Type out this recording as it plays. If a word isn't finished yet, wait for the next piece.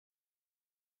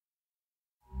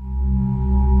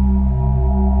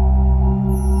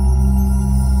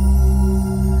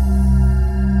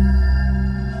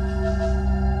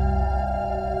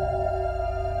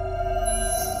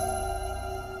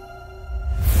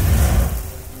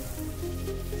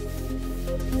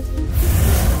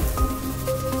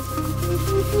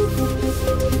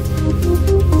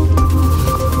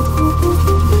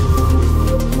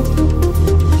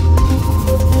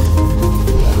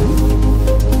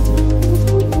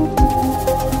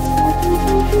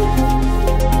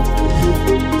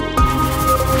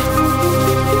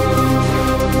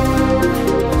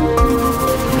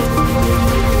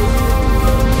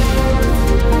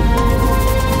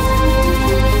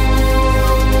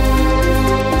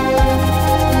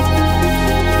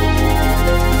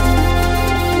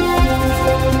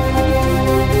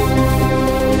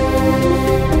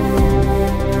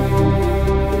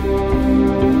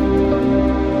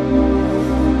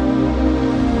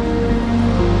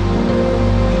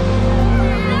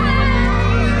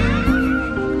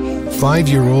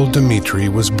5-year-old Dmitri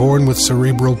was born with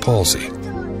cerebral palsy.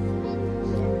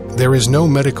 There is no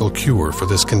medical cure for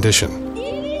this condition.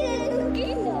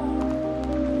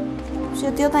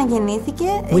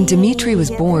 When Dmitri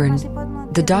was born,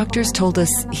 the doctors told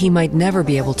us he might never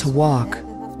be able to walk,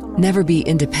 never be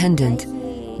independent,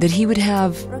 that he would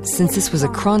have, since this was a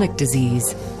chronic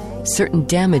disease, certain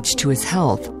damage to his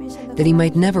health that he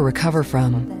might never recover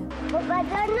from.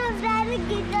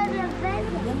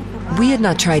 We had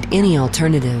not tried any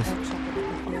alternative.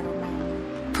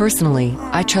 Personally,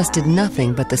 I trusted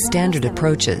nothing but the standard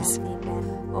approaches.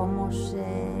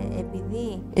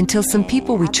 Until some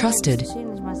people we trusted,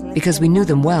 because we knew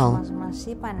them well,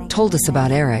 told us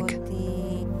about Eric.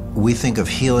 We think of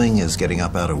healing as getting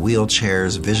up out of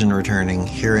wheelchairs, vision returning,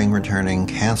 hearing returning,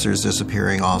 cancers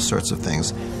disappearing, all sorts of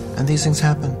things. And these things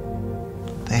happen.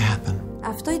 They happen.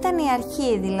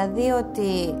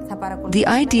 The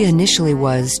idea initially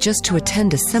was just to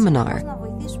attend a seminar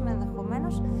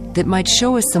that might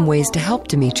show us some ways to help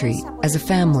Dmitri as a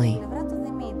family.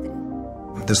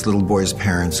 This little boy's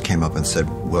parents came up and said,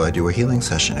 will I do a healing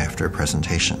session after a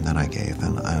presentation that I gave?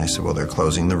 And I said, well, they're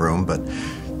closing the room, but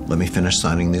let me finish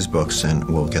signing these books and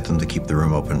we'll get them to keep the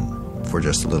room open for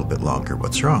just a little bit longer.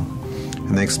 What's wrong?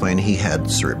 And they explained he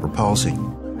had cerebral palsy.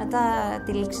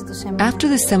 After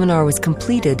the seminar was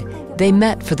completed, they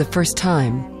met for the first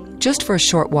time, just for a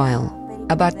short while,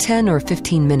 about 10 or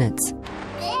 15 minutes.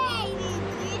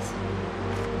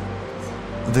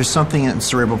 There's something in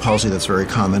cerebral palsy that's very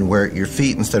common where your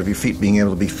feet, instead of your feet being able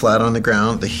to be flat on the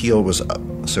ground, the heel was up.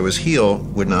 So his heel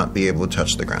would not be able to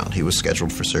touch the ground. He was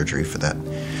scheduled for surgery for that.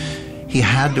 He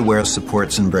had to wear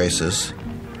supports and braces.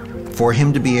 For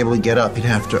him to be able to get up, he'd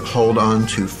have to hold on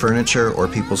to furniture or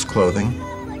people's clothing.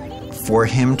 For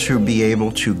him to be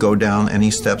able to go down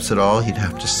any steps at all, he'd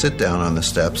have to sit down on the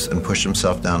steps and push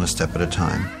himself down a step at a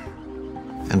time.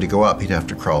 And to go up, he'd have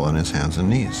to crawl on his hands and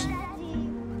knees.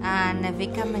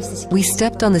 We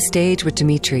stepped on the stage with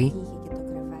Dmitri,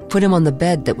 put him on the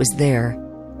bed that was there,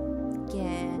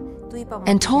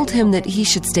 and told him that he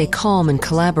should stay calm and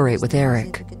collaborate with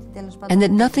Eric, and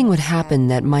that nothing would happen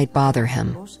that might bother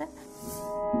him.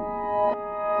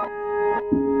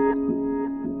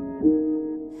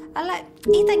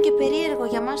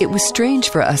 It was strange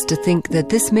for us to think that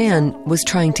this man was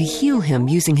trying to heal him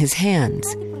using his hands,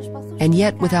 and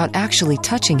yet without actually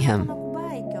touching him.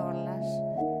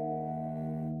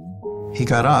 He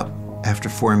got up after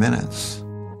 4 minutes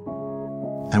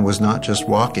and was not just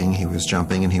walking, he was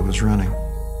jumping and he was running.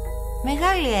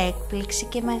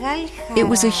 It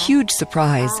was a huge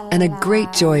surprise and a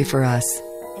great joy for us.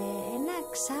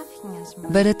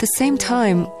 But at the same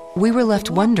time, we were left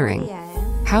wondering,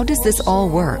 how does this all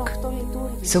work?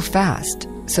 So fast,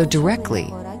 so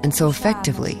directly, and so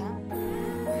effectively.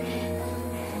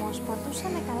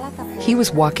 He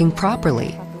was walking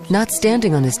properly, not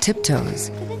standing on his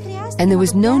tiptoes, and there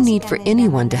was no need for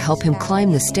anyone to help him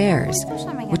climb the stairs,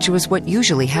 which was what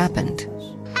usually happened.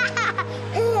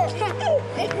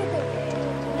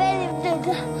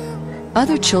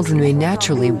 Other children may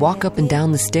naturally walk up and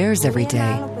down the stairs every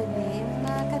day,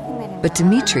 but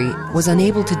Dmitri was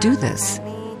unable to do this,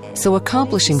 so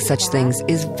accomplishing such things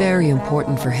is very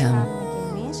important for him.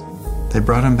 They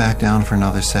brought him back down for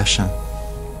another session.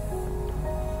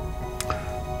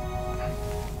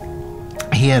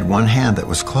 He had one hand that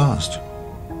was closed.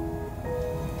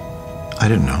 I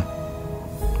didn't know.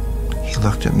 He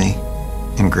looked at me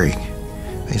in Greek.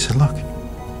 He said, look,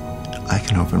 I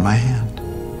can open my hand.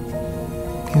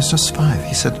 He was just 5.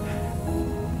 He said,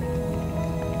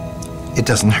 it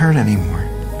doesn't hurt anymore.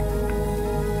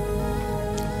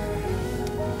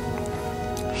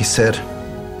 He said,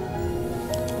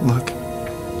 look,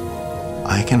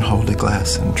 I can hold a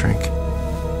glass and drink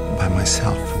by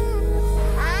myself.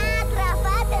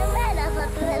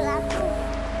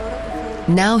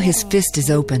 Now his fist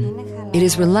is open. It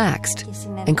is relaxed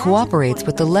and cooperates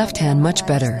with the left hand much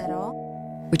better,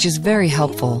 which is very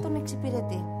helpful.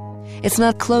 It's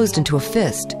not closed into a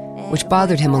fist, which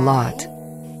bothered him a lot.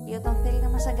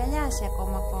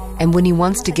 And when he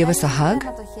wants to give us a hug,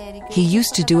 he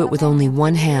used to do it with only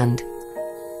one hand.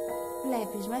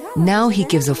 Now he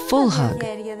gives a full hug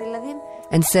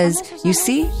and says, you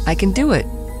see, I can do it.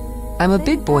 I'm a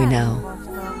big boy now.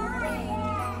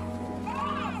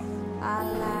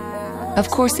 Of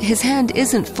course, his hand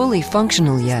isn't fully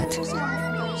functional yet,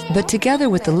 but together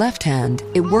with the left hand,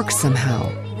 it works somehow,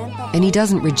 and he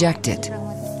doesn't reject it.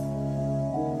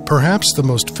 Perhaps the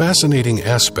most fascinating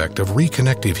aspect of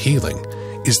reconnective healing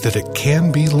is that it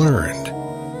can be learned.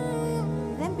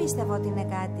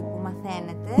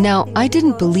 Now, I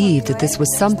didn't believe that this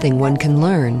was something one can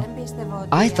learn,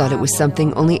 I thought it was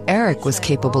something only Eric was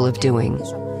capable of doing.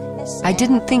 I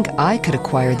didn't think I could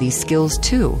acquire these skills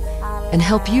too, and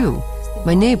help you,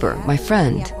 my neighbor, my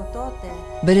friend.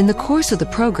 But in the course of the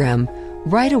program,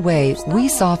 right away we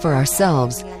saw for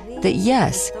ourselves that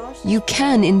yes, you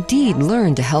can indeed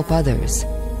learn to help others.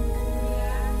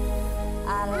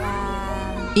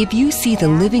 If you see the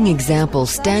living example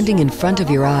standing in front of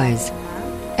your eyes,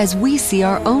 as we see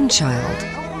our own child,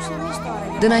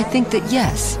 then I think that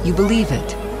yes, you believe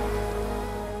it.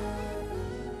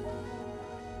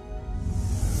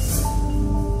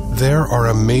 There are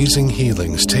amazing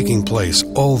healings taking place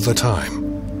all the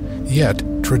time. Yet,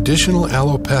 traditional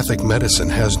allopathic medicine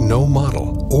has no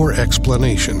model or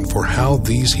explanation for how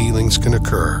these healings can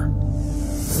occur.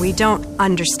 We don't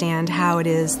understand how it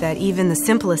is that even the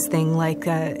simplest thing, like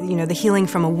the healing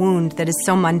from a wound that is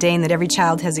so mundane that every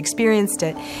child has experienced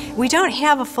it, we don't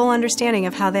have a full understanding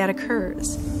of how that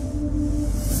occurs.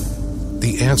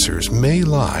 The answers may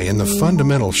lie in the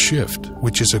fundamental shift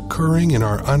which is occurring in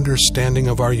our understanding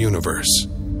of our universe.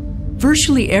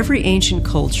 Virtually every ancient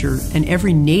culture and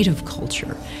every native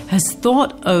culture has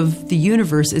thought of the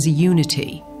universe as a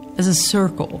unity, as a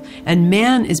circle, and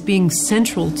man as being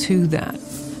central to that.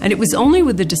 And it was only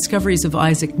with the discoveries of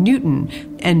Isaac Newton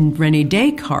and René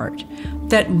Descartes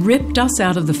that ripped us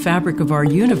out of the fabric of our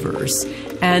universe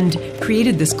and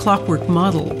created this clockwork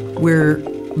model where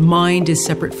mind is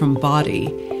separate from body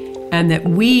and that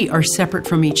we are separate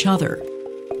from each other.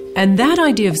 And that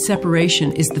idea of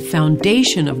separation is the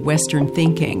foundation of Western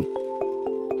thinking.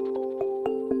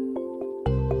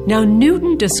 Now,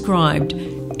 Newton described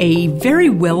a very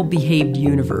well-behaved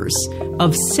universe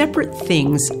of separate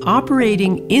things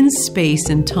operating in space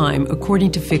and time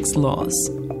according to fixed laws.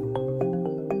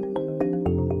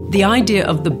 The idea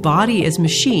of the body as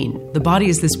machine. The body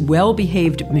is this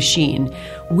well-behaved machine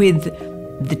with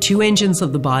the two engines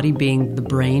of the body being the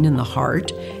brain and the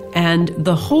heart, and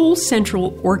the whole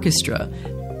central orchestra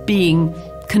being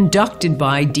conducted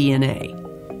by DNA.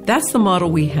 That's the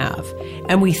model we have.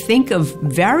 And we think of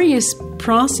various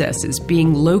processes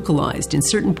being localized in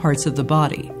certain parts of the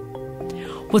body.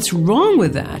 What's wrong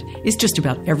with that is just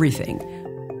about everything.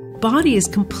 Body is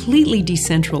completely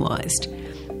decentralized.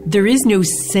 There is no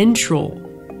central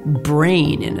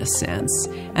brain, in a sense,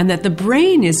 and that the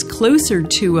brain is closer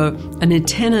to an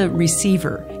antenna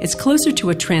receiver. It's closer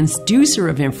to a transducer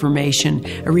of information,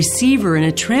 a receiver and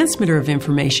a transmitter of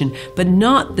information, but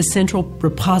not the central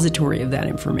repository of that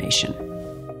information.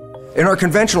 In our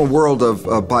conventional world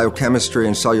of biochemistry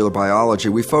and cellular biology,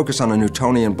 we focus on a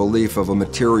Newtonian belief of a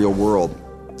material world.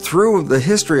 Through the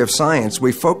history of science,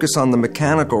 we focus on the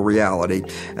mechanical reality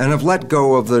and have let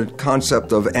go of the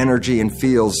concept of energy and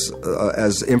fields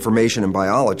as information in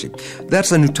biology. That's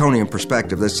the Newtonian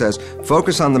perspective that says,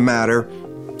 focus on the matter,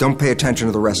 don't pay attention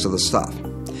to the rest of the stuff.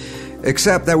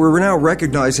 Except that we're now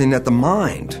recognizing that the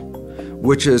mind,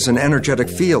 which is an energetic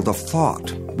field of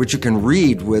thought, which you can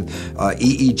read with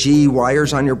EEG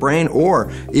wires on your brain,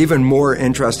 or even more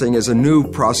interesting is a new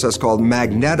process called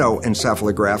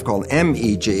magnetoencephalograph called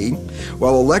MEG.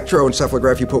 While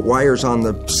electroencephalograph, you put wires on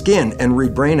the skin and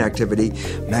read brain activity,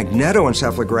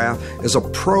 magnetoencephalograph is a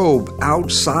probe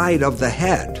outside of the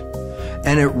head,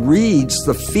 and it reads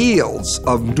the fields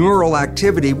of neural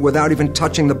activity without even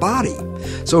touching the body.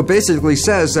 So it basically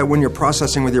says that when you're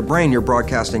processing with your brain, you're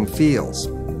broadcasting fields.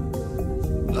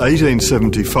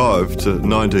 1875 to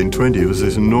 1920 was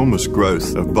this enormous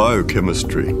growth of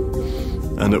biochemistry,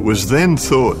 and it was then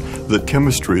thought that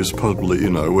chemistry is probably,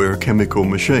 we're a chemical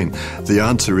machine. The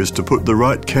answer is to put the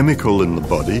right chemical in the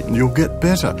body and you'll get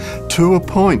better. To a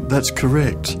point, that's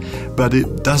correct, but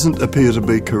it doesn't appear to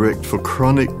be correct for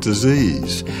chronic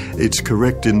disease. It's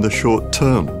correct in the short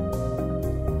term.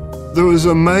 There was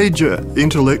a major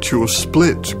intellectual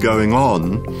split going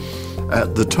on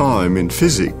at the time in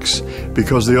physics,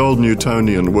 because the old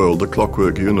Newtonian world, the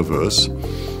clockwork universe,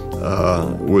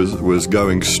 was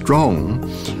going strong,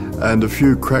 and a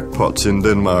few crackpots in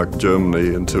Denmark,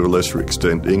 Germany, and to a lesser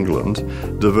extent England,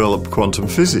 developed quantum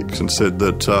physics and said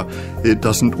that it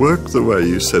doesn't work the way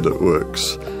you said it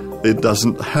works. It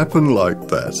doesn't happen like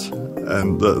that.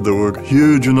 And there were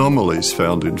huge anomalies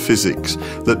found in physics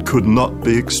that could not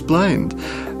be explained.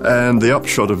 And the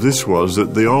upshot of this was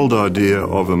that the old idea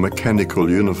of a mechanical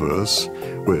universe,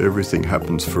 where everything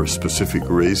happens for a specific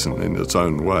reason in its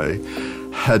own way,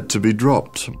 had to be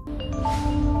dropped.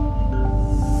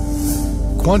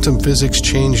 Quantum physics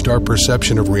changed our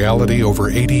perception of reality over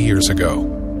 80 years ago.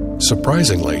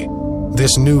 Surprisingly,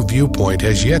 this new viewpoint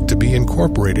has yet to be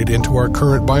incorporated into our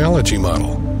current biology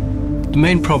model. The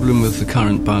main problem with the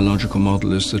current biological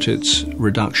model is that it's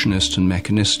reductionist and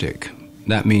mechanistic.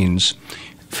 That means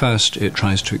First, it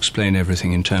tries to explain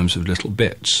everything in terms of little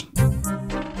bits,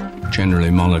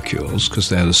 generally molecules, because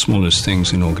they're the smallest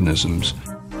things in organisms.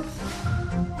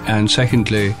 And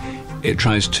secondly, it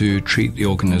tries to treat the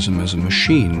organism as a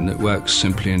machine that works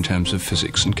simply in terms of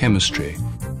physics and chemistry.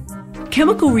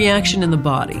 Chemical reaction in the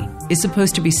body is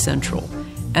supposed to be central,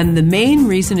 and the main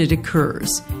reason it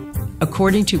occurs,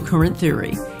 according to current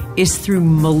theory, is through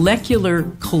molecular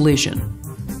collision.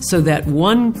 So that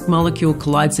one molecule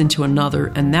collides into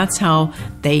another, and that's how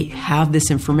they have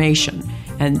this information,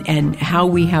 and how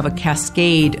we have a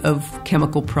cascade of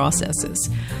chemical processes.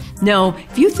 Now,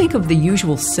 if you think of the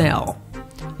usual cell,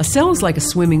 a cell is like a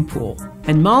swimming pool,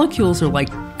 and molecules are like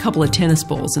a couple of tennis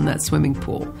balls in that swimming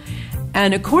pool.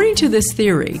 And according to this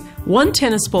theory, one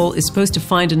tennis ball is supposed to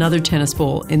find another tennis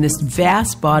ball in this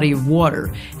vast body of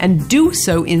water and do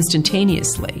so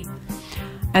instantaneously.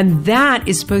 And that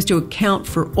is supposed to account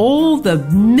for all the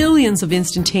millions of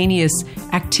instantaneous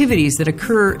activities that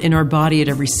occur in our body at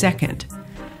every second.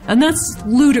 And that's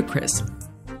ludicrous.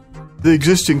 The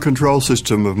existing control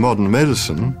system of modern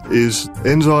medicine is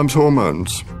enzymes,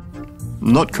 hormones.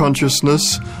 Not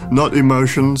consciousness, not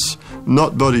emotions,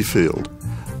 not body field.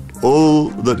 All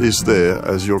that is there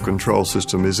as your control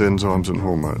system is enzymes and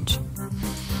hormones.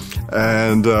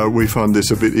 And we find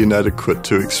this a bit inadequate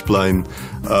to explain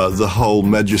the whole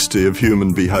majesty of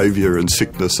human behavior and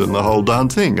sickness and the whole darn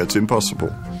thing. It's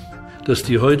impossible.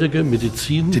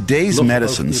 Today's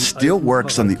medicine still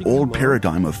works on the old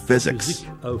paradigm of physics,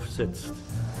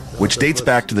 which dates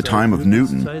back to the time of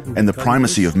Newton and the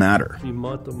primacy of matter.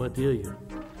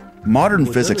 Modern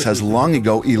physics has long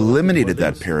ago eliminated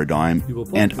that paradigm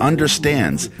and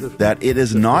understands that it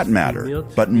is not matter,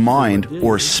 but mind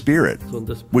or spirit,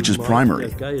 which is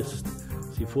primary.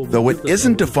 Though it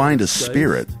isn't defined as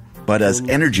spirit, but as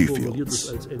energy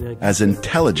fields, as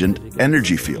intelligent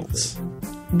energy fields.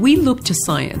 We look to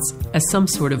science as some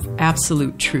sort of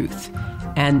absolute truth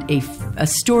and a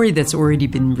story that's already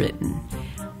been written.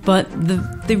 But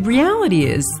the reality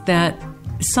is that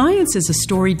science is a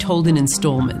story told in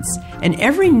installments, and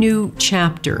every new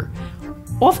chapter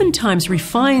oftentimes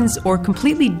refines or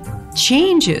completely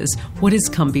changes what has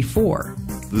come before.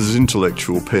 This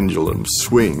intellectual pendulum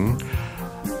swing,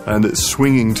 and it's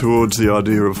swinging towards the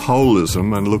idea of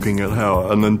holism and looking at how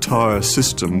an entire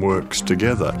system works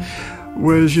together.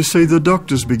 Whereas, you see, the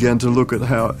doctors began to look at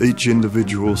how each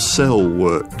individual cell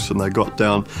works, and they got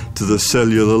down to the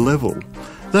cellular level.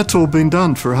 That's all been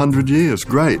done for 100 years.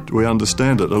 Great, we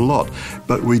understand it a lot.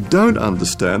 But we don't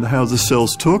understand how the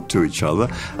cells talk to each other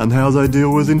and how they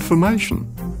deal with information.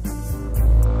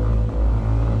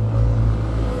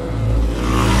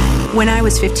 When I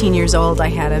was 15 years old, I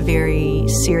had a very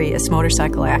serious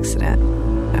motorcycle accident.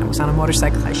 I was on a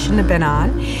motorcycle I shouldn't have been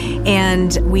on,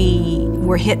 and we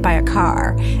were hit by a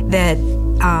car that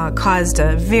caused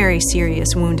a very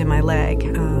serious wound in my leg.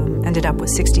 Ended up with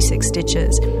 66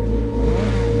 stitches.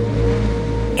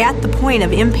 At the point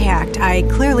of impact, I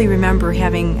clearly remember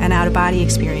having an out-of-body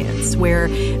experience where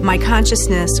my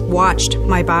consciousness watched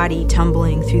my body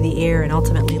tumbling through the air and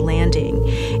ultimately landing.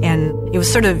 And it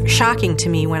was sort of shocking to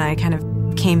me when I kind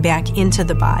of came back into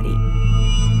the body.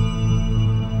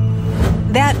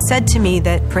 That said to me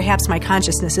that perhaps my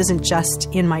consciousness isn't just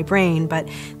in my brain, but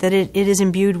that it is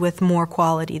imbued with more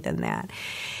quality than that.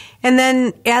 And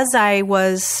then as I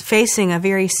was facing a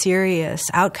very serious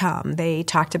outcome, they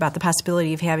talked about the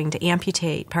possibility of having to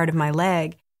amputate part of my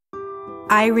leg.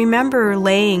 I remember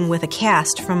laying with a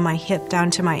cast from my hip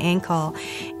down to my ankle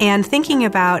and thinking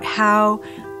about how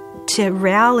to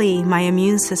rally my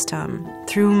immune system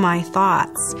through my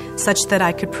thoughts such that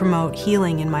I could promote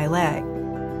healing in my leg.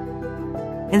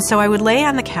 And so I would lay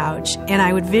on the couch and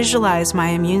I would visualize my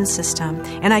immune system,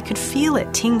 and I could feel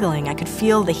it tingling. I could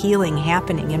feel the healing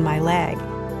happening in my leg.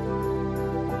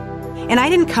 And I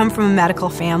didn't come from a medical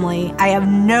family. I have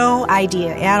no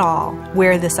idea at all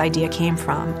where this idea came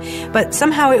from. But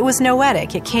somehow it was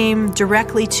noetic. It came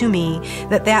directly to me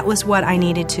that that was what I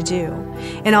needed to do.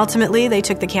 And ultimately, they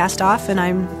took the cast off, and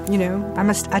I'm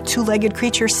a two-legged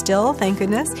creature still, thank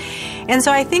goodness. And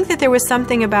so I think that there was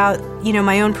something about,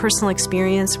 my own personal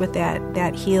experience with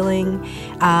that healing,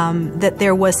 that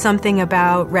there was something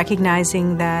about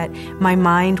recognizing that my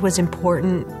mind was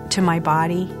important to my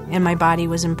body, and my body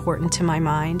was important to my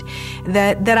mind,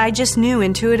 that I just knew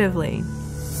intuitively.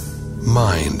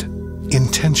 Mind,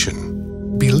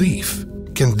 intention, belief.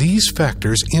 Can these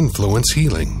factors influence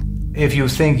healing? If you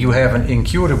think you have an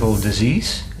incurable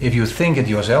disease, if you think it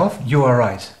yourself, you are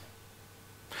right.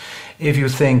 If you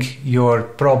think your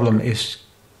problem is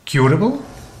curable,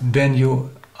 then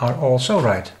you are also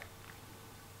right.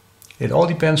 It all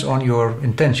depends on your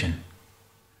intention.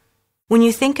 When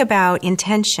you think about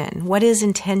intention, what is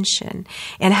intention?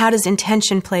 And how does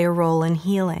intention play a role in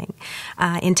healing?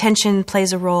 Intention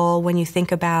plays a role when you think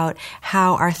about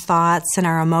how our thoughts and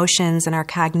our emotions and our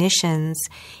cognitions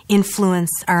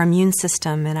influence our immune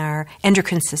system and our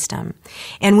endocrine system.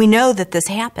 And we know that this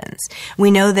happens.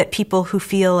 We know that people who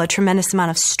feel a tremendous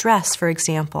amount of stress, for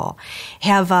example,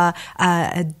 have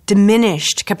a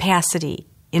diminished capacity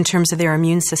in terms of their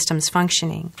immune system's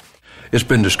functioning. It's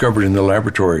been discovered in the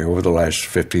laboratory over the last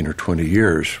 15 or 20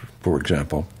 years, for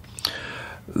example,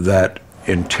 that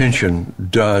intention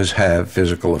does have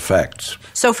physical effects.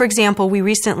 So, for example, we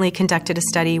recently conducted a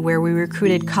study where we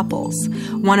recruited couples,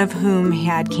 one of whom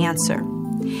had cancer.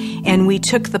 And we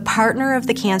took the partner of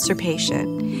the cancer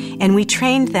patient and we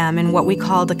trained them in what we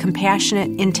called a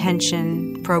compassionate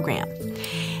intention program.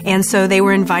 And so they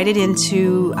were invited in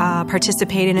to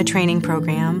participate in a training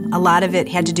program. A lot of it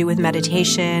had to do with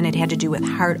meditation. It had to do with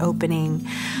heart opening.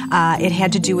 It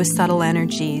had to do with subtle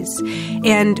energies.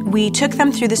 And we took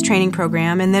them through this training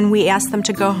program, and then we asked them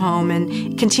to go home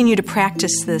and continue to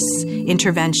practice this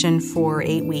intervention for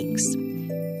 8 weeks.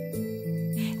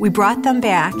 We brought them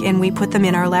back and we put them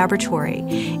in our laboratory,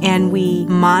 and we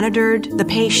monitored the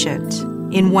patient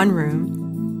in one room.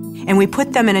 And we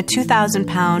put them in a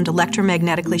 2,000-pound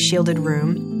electromagnetically shielded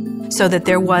room so that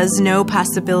there was no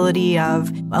possibility of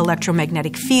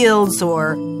electromagnetic fields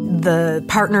or the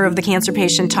partner of the cancer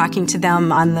patient talking to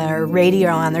them on their radio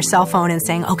or on their cell phone and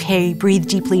saying, okay, breathe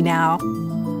deeply now.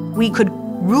 We could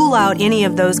rule out any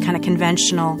of those kind of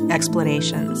conventional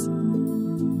explanations.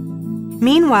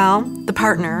 Meanwhile, the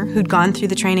partner who'd gone through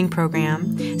the training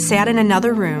program sat in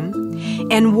another room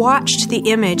and watched the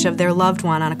image of their loved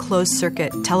one on a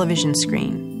closed-circuit television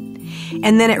screen.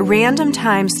 And then at random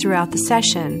times throughout the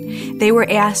session, they were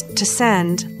asked to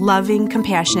send loving,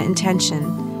 compassionate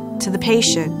intention to the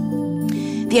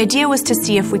patient. The idea was to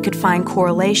see if we could find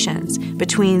correlations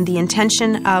between the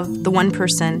intention of the one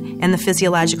person and the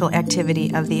physiological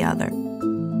activity of the other.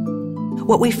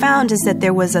 What we found is that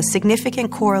there was a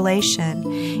significant correlation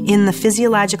in the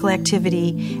physiological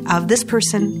activity of this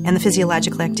person and the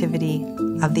physiological activity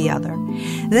of the other.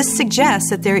 This suggests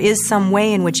that there is some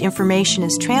way in which information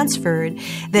is transferred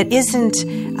that isn't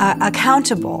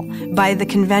accountable by the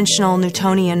conventional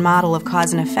Newtonian model of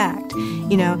cause and effect.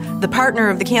 You know, the partner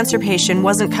of the cancer patient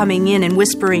wasn't coming in and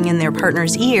whispering in their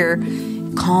partner's ear,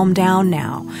 calm down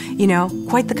now. You know,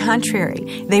 quite the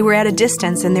contrary. They were at a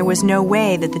distance and there was no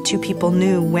way that the two people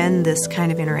knew when this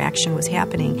kind of interaction was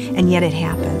happening, and yet it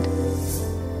happened.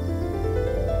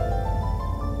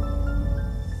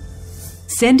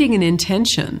 Sending an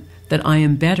intention that I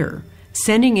am better,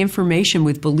 sending information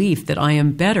with belief that I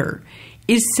am better,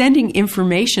 is sending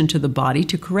information to the body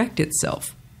to correct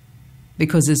itself.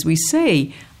 Because as we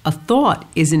say, a thought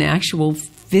is an actual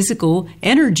physical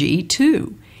energy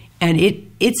too. And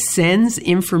it sends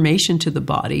information to the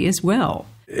body as well.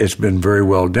 It's been very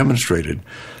well demonstrated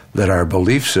that our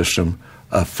belief system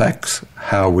affects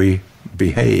how we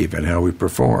behave and how we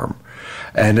perform.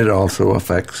 And it also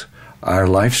affects our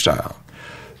lifestyle.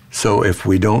 So if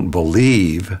we don't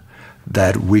believe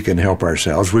that we can help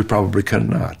ourselves, we probably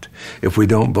cannot. If we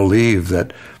don't believe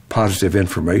that positive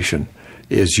information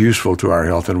is useful to our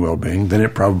health and well-being, then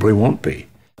it probably won't be.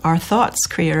 Our thoughts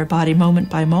create our body moment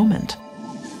by moment.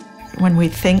 When we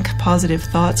think positive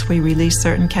thoughts, we release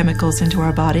certain chemicals into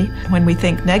our body. When we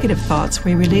think negative thoughts,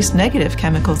 we release negative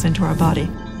chemicals into our body.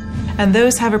 And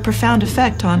those have a profound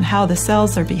effect on how the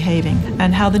cells are behaving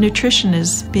and how the nutrition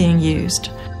is being used.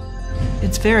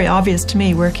 It's very obvious to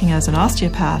me, working as an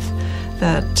osteopath,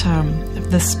 that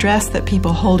the stress that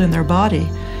people hold in their body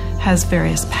has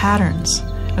various patterns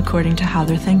according to how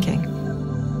they're thinking.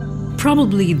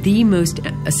 Probably the most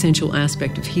essential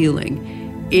aspect of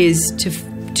healing is to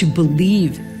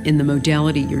believe in the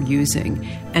modality you're using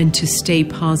and to stay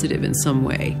positive in some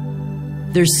way.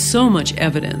 There's so much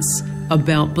evidence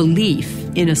about belief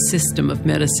in a system of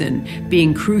medicine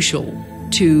being crucial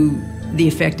to the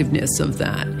effectiveness of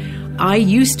that. I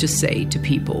used to say to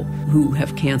people who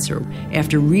have cancer,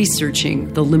 after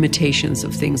researching the limitations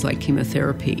of things like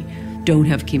chemotherapy, don't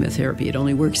have chemotherapy, it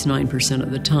only works 9% of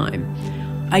the time.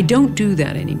 I don't do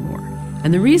that anymore.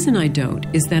 And the reason I don't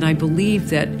is that I believe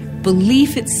that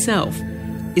belief itself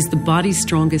is the body's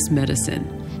strongest medicine.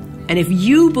 And if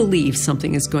you believe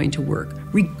something is going to work,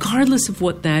 regardless of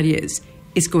what that is,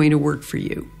 it's going to work for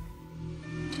you.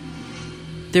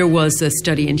 There was a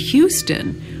study in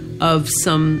Houston of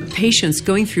some patients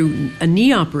going through a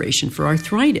knee operation for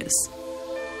arthritis.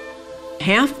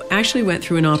 Half actually went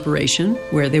through an operation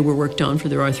where they were worked on for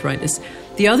their arthritis.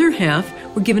 The other half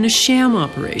were given a sham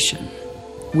operation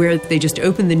where they just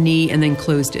opened the knee and then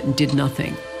closed it and did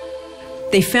nothing.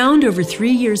 They found over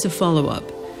 3 years of follow-up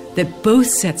that both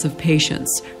sets of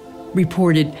patients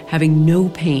reported having no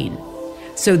pain.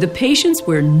 So the patients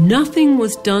where nothing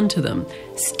was done to them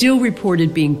still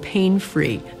reported being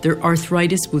pain-free. Their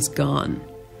arthritis was gone.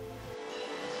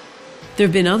 There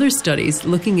have been other studies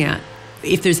looking at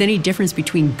if there's any difference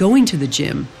between going to the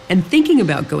gym and thinking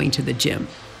about going to the gym.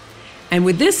 And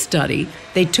with this study,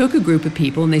 they took a group of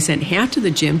people and they sent half to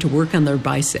the gym to work on their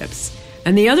biceps.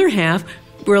 And the other half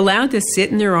were allowed to sit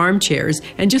in their armchairs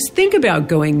and just think about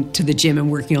going to the gym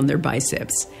and working on their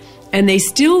biceps. And they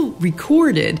still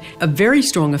recorded a very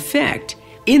strong effect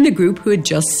in the group who had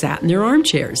just sat in their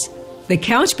armchairs. The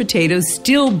couch potatoes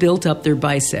still built up their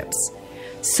biceps.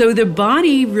 So the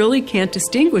body really can't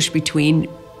distinguish between,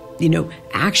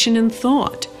 action and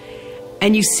thought.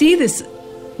 And you see this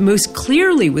most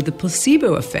clearly with the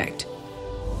placebo effect.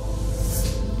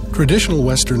 Traditional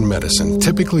Western medicine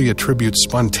typically attributes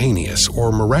spontaneous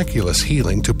or miraculous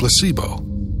healing to placebo.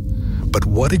 But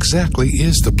what exactly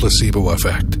is the placebo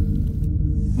effect?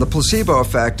 The placebo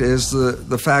effect is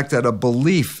the fact that a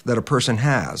belief that a person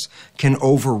has can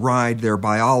override their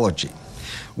biology.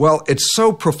 Well, it's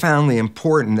so profoundly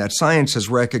important that science has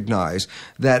recognized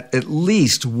that at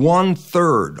least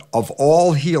 1/3 of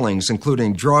all healings,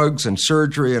 including drugs and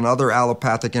surgery and other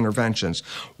allopathic interventions,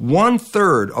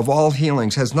 1/3 of all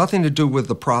healings has nothing to do with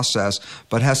the process,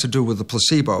 but has to do with the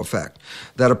placebo effect.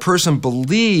 That a person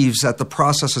believes that the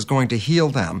process is going to heal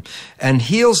them and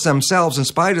heals themselves in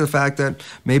spite of the fact that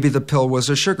maybe the pill was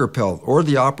a sugar pill or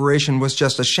the operation was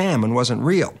just a sham and wasn't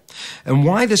real. And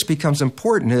why this becomes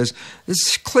important is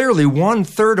it's clearly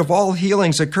 1/3 of all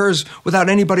healings occurs without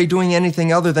anybody doing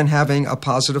anything other than having a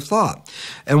positive thought.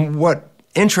 And what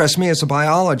interests me as a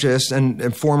biologist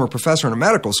and former professor in a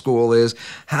medical school is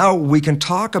how we can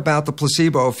talk about the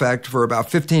placebo effect for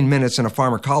about 15 minutes in a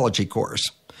pharmacology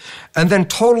course and then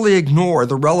totally ignore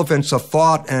the relevance of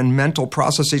thought and mental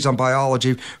processes on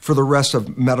biology for the rest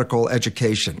of medical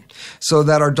education. So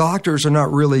that our doctors are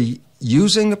not really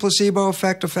using the placebo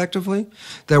effect effectively,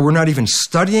 that we're not even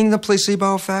studying the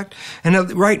placebo effect.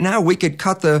 And right now we could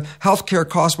cut the healthcare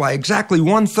cost by exactly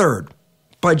 1/3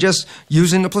 by just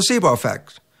using the placebo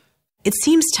effect. It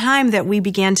seems time that we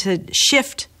began to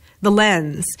shift the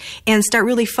lens and start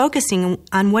really focusing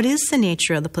on what is the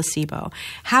nature of the placebo.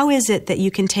 How is it that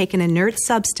you can take an inert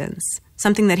substance,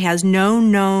 something that has no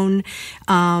known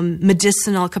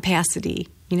medicinal capacity,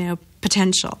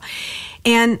 potential,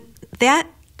 and that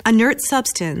inert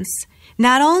substance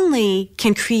not only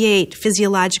can create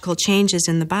physiological changes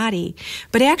in the body,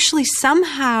 but actually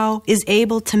somehow is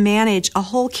able to manage a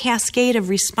whole cascade of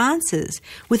responses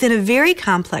within a very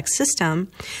complex system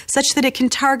such that it can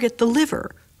target the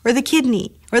liver or the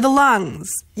kidney or the lungs.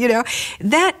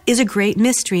 That is a great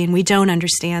mystery, and we don't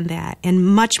understand that, and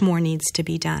much more needs to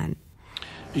be done.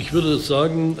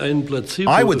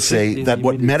 I would say that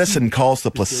what medicine calls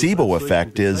the placebo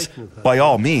effect is, by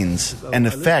all means, an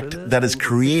effect that is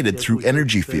created through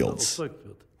energy fields.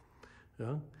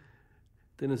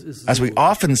 As we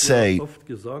often say,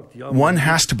 one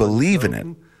has to believe in it,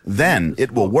 then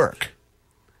it will work.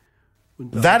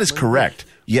 That is correct,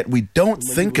 yet we don't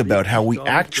think about how we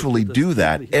actually do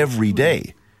that every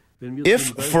day.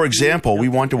 If, for example, we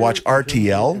want to watch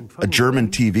RTL, a German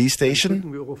TV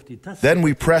station, then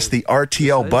we press the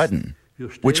RTL button,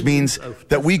 which means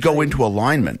that we go into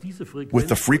alignment with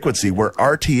the frequency where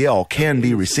RTL can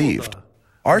be received.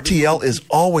 RTL is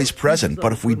always present,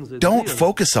 but if we don't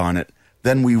focus on it,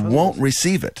 then we won't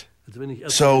receive it.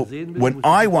 So when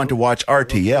I want to watch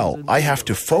RTL, I have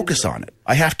to focus on it.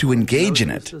 I have to engage in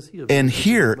it. And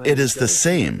here it is the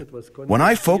same. When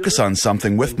I focus on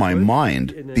something with my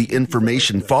mind, the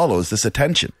information follows this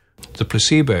attention. The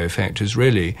placebo effect is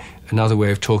really another way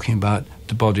of talking about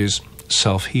the body's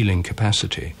self-healing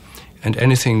capacity. And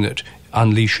anything that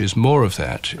unleashes more of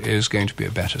that is going to be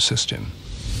a better system.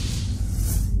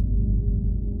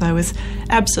 I was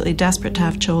absolutely desperate to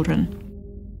have children.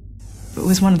 It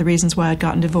was one of the reasons why I'd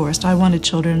gotten divorced. I wanted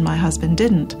children and my husband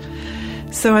didn't.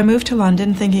 So I moved to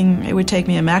London thinking it would take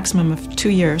me a maximum of 2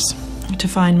 years to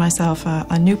find myself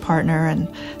a new partner and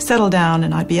settle down,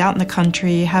 and I'd be out in the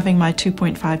country having my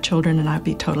 2.5 children and I'd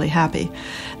be totally happy.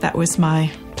 That was my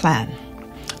plan.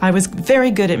 I was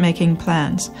very good at making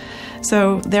plans.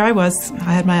 So there I was.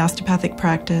 I had my osteopathic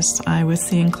practice. I was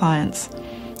seeing clients.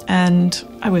 And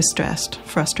I was stressed,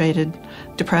 frustrated,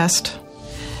 depressed.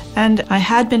 And I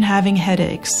had been having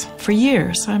headaches for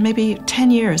years, maybe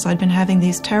 10 years. I'd been having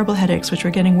these terrible headaches, which were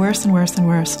getting worse and worse and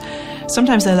worse.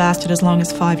 Sometimes they lasted as long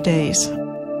as 5 days.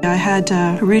 I had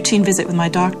a routine visit with my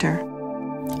doctor.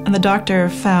 And the doctor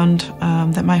found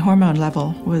that my hormone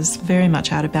level was very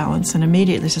much out of balance and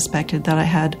immediately suspected that I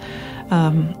had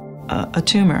a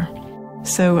tumor.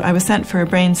 So I was sent for a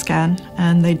brain scan,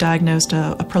 and they diagnosed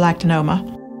a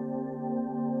prolactinoma.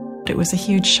 It was a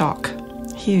huge shock,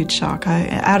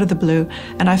 out of the blue,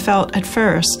 and I felt at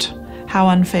first how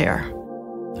unfair.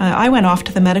 I went off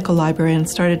to the medical library and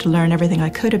started to learn everything I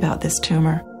could about this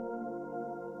tumor.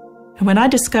 And when I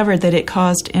discovered that it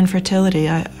caused infertility,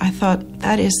 I thought,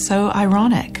 that is so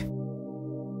ironic.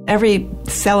 Every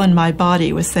cell in my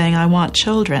body was saying, I want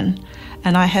children,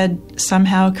 and I had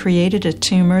somehow created a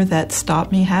tumor that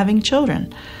stopped me having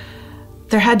children.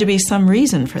 There had to be some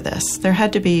reason for this. There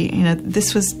had to be,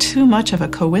 this was too much of a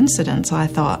coincidence, I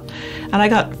thought. And I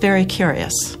got very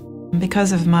curious.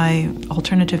 Because of my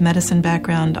alternative medicine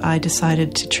background, I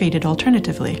decided to treat it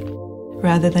alternatively,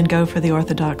 rather than go for the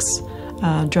orthodox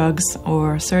drugs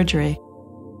or surgery.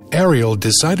 Ariel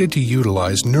decided to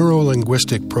utilize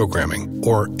neuro-linguistic programming,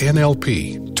 or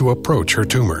NLP, to approach her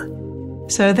tumor.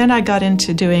 So then I got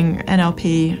into doing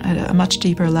NLP at a much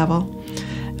deeper level.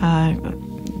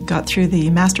 Got through the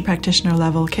master practitioner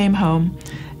level, came home,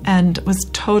 and was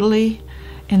totally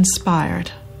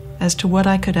inspired as to what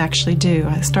I could actually do.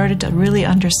 I started to really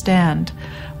understand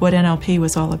what NLP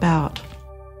was all about.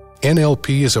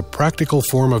 NLP is a practical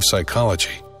form of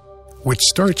psychology, which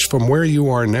starts from where you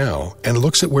are now and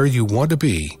looks at where you want to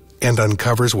be and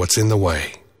uncovers what's in the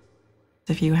way.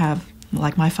 If you have,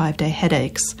 like my 5-day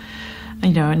headaches,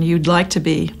 and you'd like to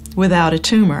be without a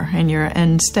tumor in your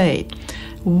end state,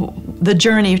 the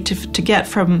journey to get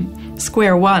from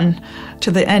square one to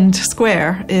the end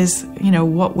square is,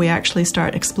 what we actually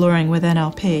start exploring with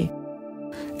NLP.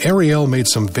 Ariel made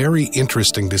some very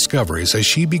interesting discoveries as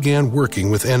she began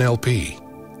working with NLP.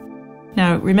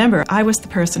 Now, remember, I was the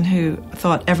person who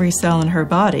thought every cell in her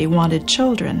body wanted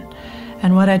children.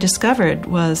 And what I discovered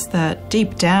was that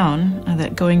deep down,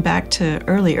 that going back to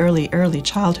early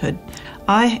childhood,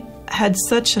 I had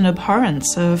such an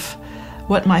abhorrence of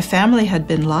what my family had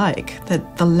been like,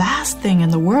 that the last thing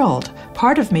in the world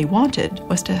part of me wanted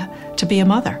was to be a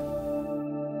mother.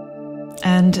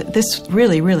 And this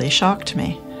really, really shocked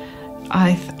me.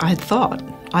 I thought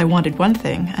I wanted one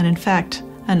thing, and in fact,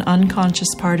 an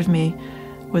unconscious part of me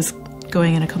was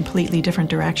going in a completely different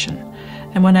direction.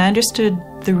 And when I understood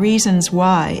the reasons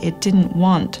why it didn't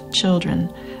want children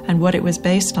and what it was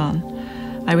based on,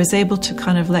 I was able to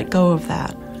kind of let go of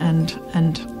that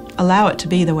and allow it to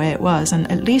be the way it was,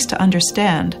 and at least to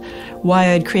understand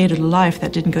why I'd created a life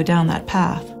that didn't go down that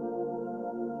path.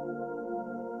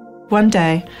 One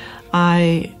day,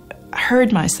 I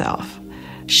heard myself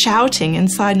shouting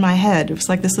inside my head. It was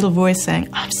like this little voice saying,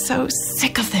 I'm so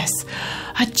sick of this.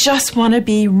 I just want to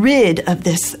be rid of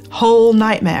this whole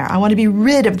nightmare. I want to be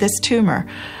rid of this tumor.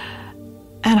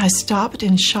 And I stopped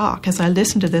in shock as I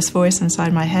listened to this voice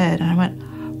inside my head, and I went,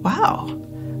 wow,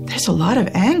 there's a lot of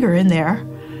anger in there.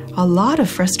 A lot of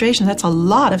frustration. That's a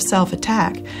lot of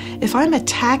self-attack. If I'm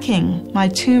attacking my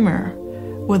tumor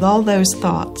with all those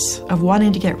thoughts of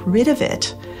wanting to get rid of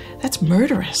it, that's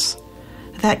murderous.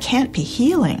 That can't be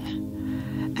healing.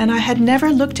 And I had never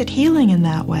looked at healing in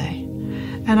that way.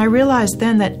 And I realized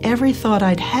then that every thought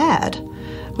I'd had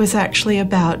was actually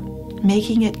about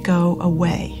making it go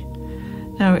away.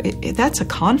 Now, that's a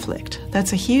conflict.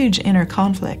 That's a huge inner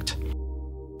conflict.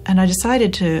 And I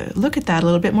decided to look at that a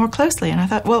little bit more closely. And I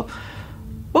thought, well,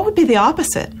 what would be the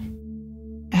opposite?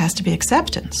 It has to be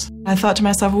acceptance. I thought to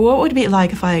myself, well, what would it be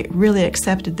like if I really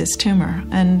accepted this tumor?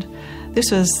 And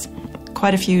this was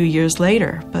quite a few years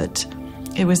later, but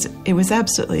it was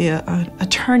absolutely a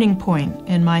turning point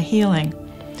in my healing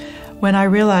when I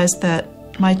realized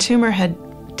that my tumor had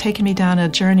taken me down a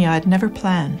journey I'd never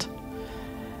planned.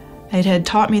 It had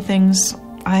taught me things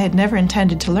I had never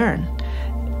intended to learn.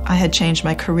 I had changed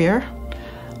my career.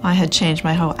 I had changed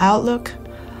my whole outlook.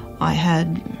 I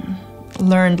had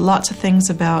learned lots of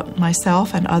things about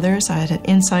myself and others. I had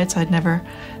insights I'd never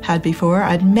had before.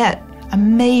 I'd met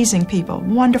amazing people,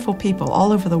 wonderful people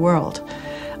all over the world.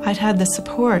 I'd had the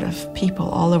support of people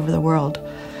all over the world.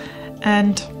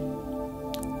 And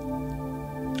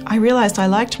I realized I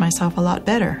liked myself a lot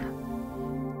better.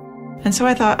 And so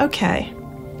I thought, okay,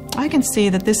 I can see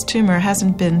that this tumor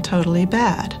hasn't been totally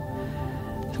bad.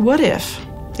 What if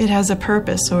it has a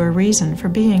purpose or a reason for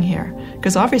being here?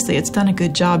 Because obviously it's done a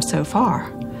good job so far.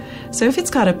 So if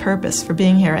it's got a purpose for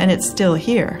being here and it's still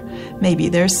here, maybe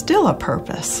there's still a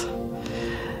purpose.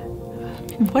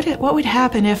 What would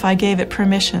happen if I gave it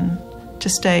permission to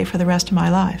stay for the rest of my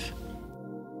life?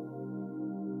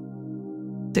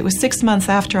 It was 6 months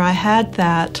after I had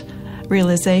that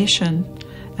realization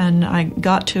and I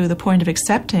got to the point of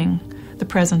accepting the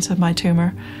presence of my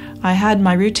tumor, I had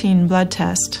my routine blood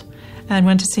test and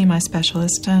went to see my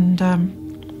specialist, and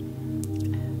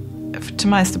to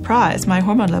my surprise, my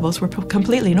hormone levels were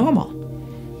completely normal.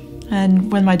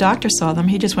 And when my doctor saw them,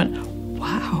 he just went,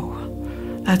 "Wow,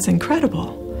 that's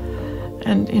incredible."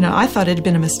 And, I thought it had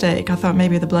been a mistake. I thought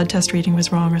maybe the blood test reading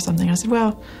was wrong or something. I said,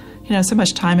 well, so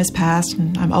much time has passed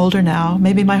and I'm older now.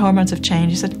 Maybe my hormones have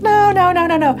changed. He said, no,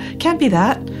 can't be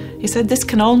that. He said, this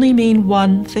can only mean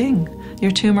one thing.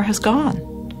 Your tumor has gone.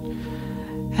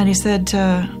 And he said,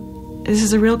 this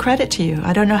is a real credit to you.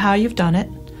 I don't know how you've done it.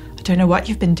 I don't know what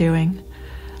you've been doing.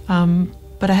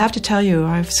 But I have to tell you,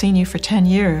 I've seen you for 10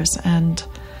 years and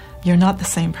you're not the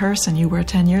same person you were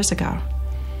 10 years ago.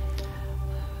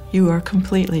 You are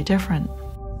completely different.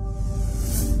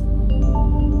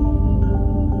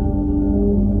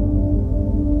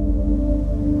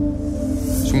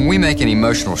 So when we make an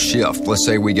emotional shift, let's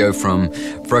say we go from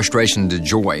frustration to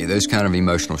joy, those kind of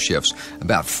emotional shifts,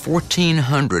 about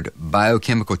 1,400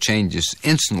 biochemical changes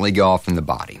instantly go off in the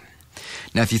body.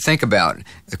 Now, if you think about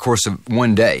the course of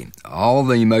one day, all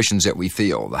the emotions that we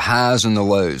feel, the highs and the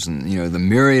lows, and the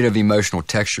myriad of emotional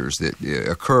textures that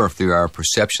occur through our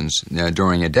perceptions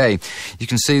during a day, you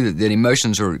can see that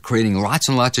emotions are creating lots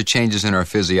and lots of changes in our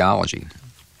physiology.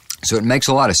 So it makes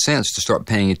a lot of sense to start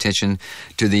paying attention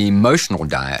to the emotional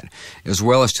diet as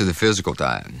well as to the physical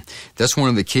diet. That's one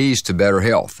of the keys to better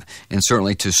health and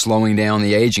certainly to slowing down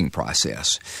the aging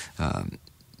process.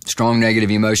 Strong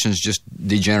negative emotions just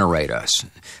degenerate us.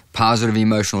 Positive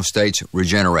emotional states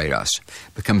regenerate us.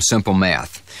 Become simple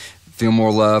math. Feel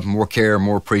more love, more care,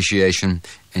 more appreciation,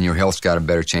 and your health's got a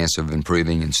better chance of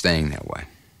improving and staying that way.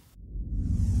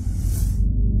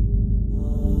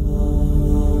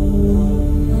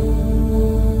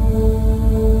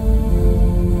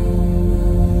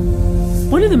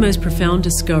 One of the most profound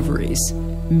discoveries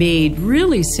made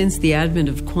really since the advent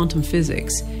of quantum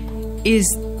physics is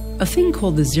a thing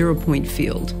called the zero-point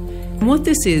field. And what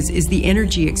this is the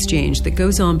energy exchange that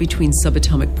goes on between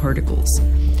subatomic particles.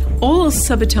 All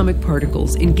subatomic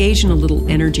particles engage in a little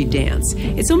energy dance.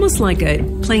 It's almost like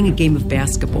playing a game of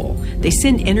basketball. They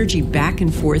send energy back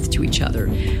and forth to each other.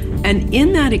 And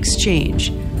in that exchange,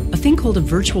 a thing called a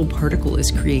virtual particle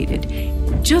is created,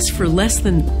 just for less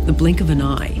than the blink of an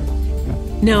eye.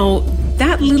 Now,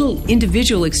 that little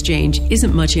individual exchange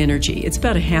isn't much energy. It's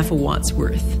about 0.5 watts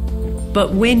worth.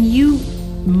 But when you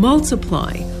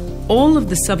multiply all of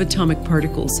the subatomic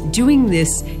particles doing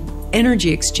this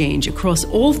energy exchange across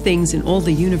all things in all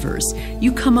the universe,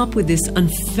 you come up with this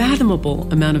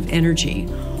unfathomable amount of energy,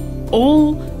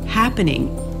 all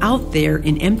happening out there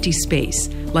in empty space,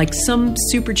 like some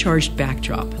supercharged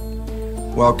backdrop.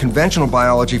 While conventional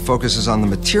biology focuses on the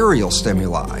material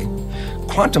stimuli,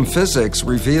 quantum physics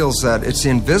reveals that it's the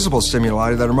invisible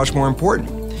stimuli that are much more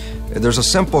important. There's a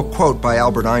simple quote by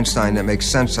Albert Einstein that makes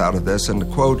sense out of this, and the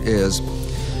quote is,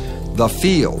 "The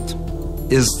field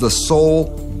is the sole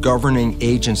governing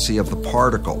agency of the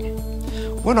particle."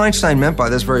 What Einstein meant by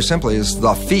this very simply is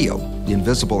the field, the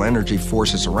invisible energy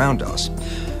forces around us.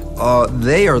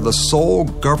 They are the sole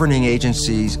governing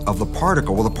agencies of the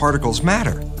particle. Well, the particles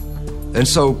matter. And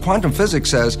so quantum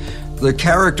physics says the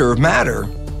character of matter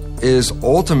is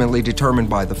ultimately determined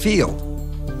by the field.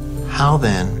 How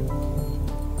then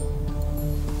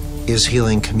is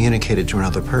healing communicated to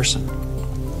another person?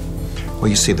 Well,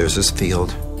 you see, there's this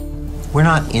field. We're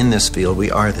not in this field, we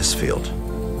are this field.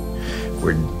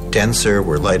 We're denser,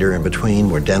 we're lighter in between,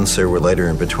 we're denser, we're lighter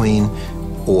in between,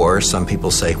 or some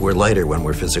people say we're lighter when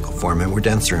we're physical form and we're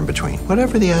denser in between.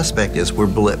 Whatever the aspect is, we're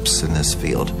blips in this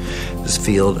field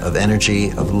of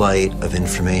energy, of light, of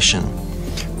information.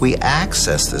 We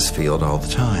access this field all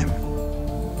the time.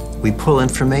 We pull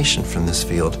information from this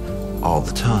field all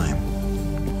the time.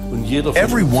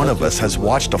 Every one of us has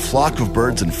watched a flock of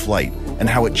birds in flight and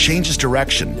how it changes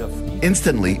direction.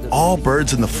 Instantly, all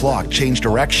birds in the flock change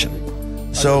direction.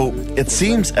 So, it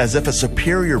seems as if a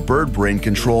superior bird brain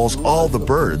controls all the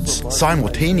birds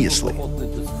simultaneously.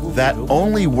 That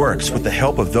only works with the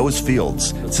help of those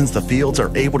fields, since the fields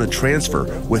are able to transfer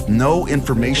with no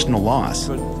informational loss,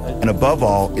 and above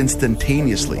all,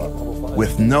 instantaneously,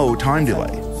 with no time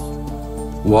delay.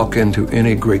 Walk into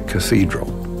any great cathedral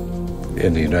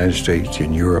in the United States,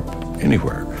 in Europe,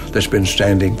 anywhere, that's been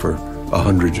standing for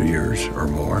hundreds of years or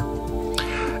more.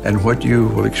 And what you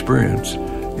will experience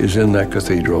is in that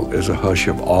cathedral is a hush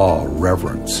of awe,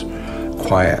 reverence,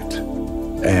 quiet,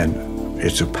 and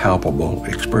it's a palpable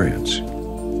experience.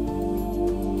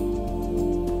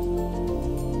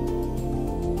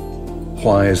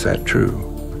 Why is that true?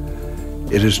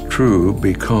 It is true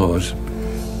because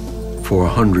for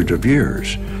hundreds of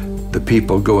years, the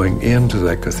people going into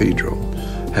that cathedral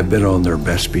have been on their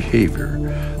best behavior.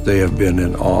 They have been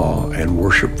in awe and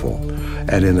worshipful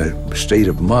and in a state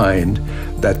of mind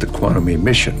that the quantum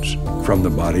emissions from the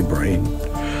body-brain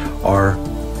are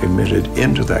emitted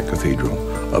into that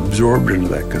cathedral, absorbed into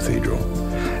that cathedral,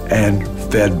 and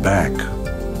fed back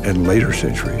in later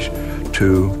centuries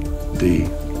to the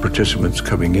participants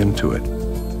coming into it.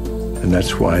 And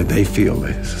that's why they feel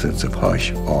a sense of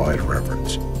hush, awe, and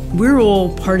reverence. We're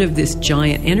all part of this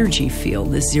giant energy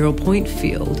field, this zero-point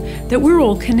field, that we're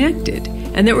all connected,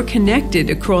 and that we're connected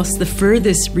across the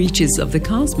furthest reaches of the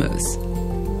cosmos.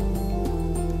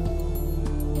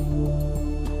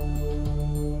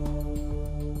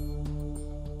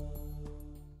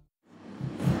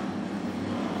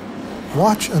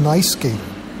 Watch an ice skater.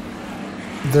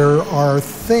 There are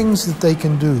things that they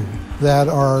can do that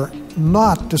are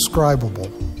not describable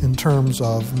in terms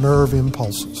of nerve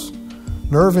impulses.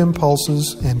 Nerve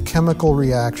impulses and chemical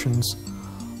reactions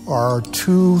are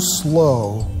too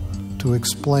slow to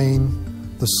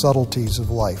explain the subtleties of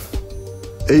life.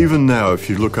 Even now, if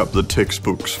you look up the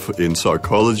textbooks in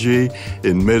psychology,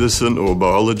 in medicine or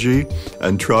biology,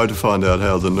 and try to find out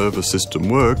how the nervous system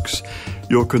works,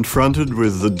 you're confronted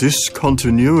with the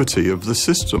discontinuity of the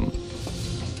system.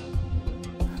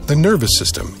 The nervous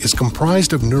system is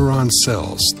comprised of neuron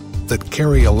cells that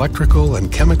carry electrical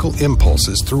and chemical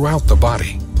impulses throughout the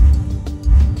body.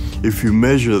 If you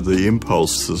measure the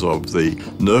impulses of the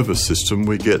nervous system,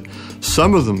 we get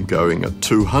some of them going at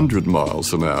 200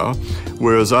 miles an hour,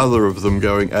 whereas other of them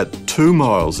going at 2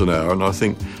 miles an hour, and I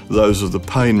think those of the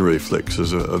pain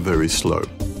reflexes are very slow.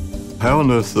 How on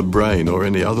earth the brain or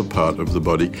any other part of the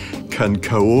body can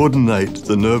coordinate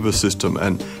the nervous system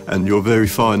and your very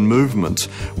fine movements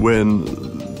when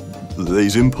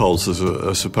these impulses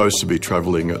are supposed to be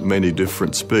travelling at many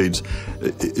different speeds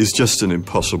is just an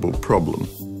impossible problem.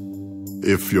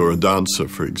 If you're a dancer,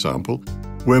 for example,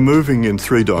 we're moving in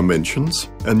 3 dimensions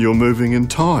and you're moving in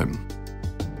time.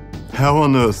 How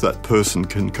on earth that person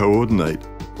can coordinate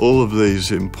all of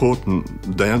these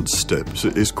important dance steps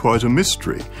is quite a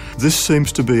mystery. This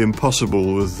seems to be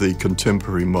impossible with the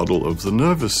contemporary model of the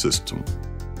nervous system.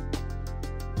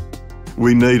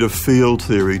 We need a field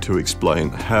theory to explain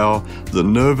how the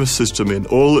nervous system in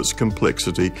all its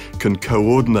complexity can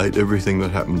coordinate everything that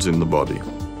happens in the body.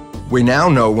 We now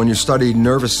know when you study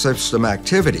nervous system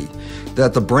activity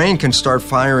that the brain can start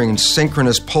firing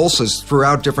synchronous pulses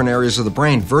throughout different areas of the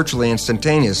brain virtually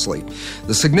instantaneously.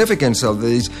 The significance of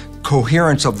these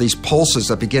coherence of these pulses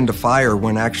that begin to fire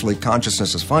when actually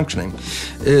consciousness is functioning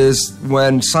is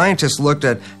when scientists looked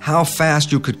at how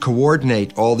fast you could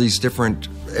coordinate all these different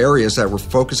areas that were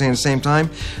focusing at the same time,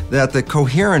 that the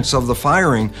coherence of the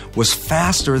firing was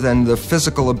faster than the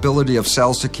physical ability of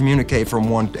cells to communicate from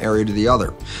one area to the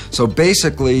other. So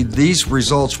basically, these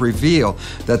results reveal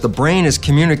that the brain is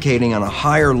communicating on a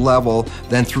higher level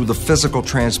than through the physical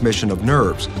transmission of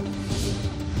nerves.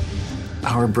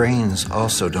 Our brains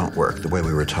also don't work the way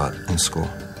we were taught in school.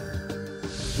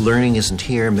 Learning isn't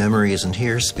here, memory isn't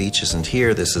here, speech isn't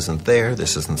here, this isn't there,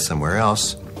 this isn't somewhere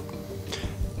else.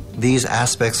 These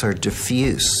aspects are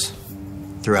diffuse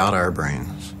throughout our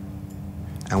brains,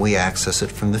 and we access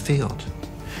it from the field.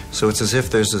 So it's as if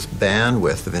there's this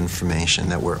bandwidth of information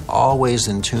that we're always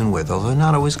in tune with, although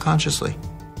not always consciously.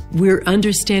 We're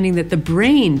understanding that the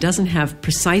brain doesn't have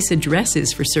precise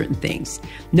addresses for certain things.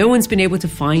 No one's been able to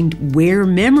find where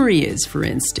memory is, for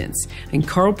instance. And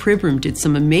Carl Pribram did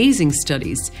some amazing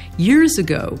studies years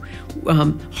ago,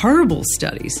 horrible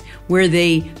studies, where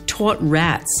they taught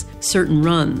rats certain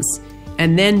runs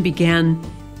and then began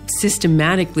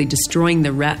systematically destroying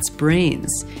the rats'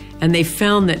 brains. And they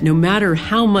found that no matter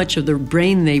how much of the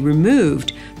brain they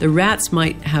removed, the rats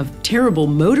might have terrible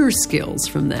motor skills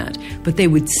from that, but they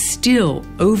would still,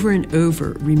 over and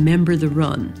over, remember the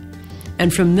run.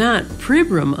 And from that,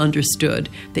 Pribram understood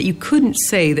that you couldn't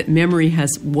say that memory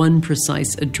has one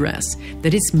precise address,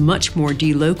 that it's much more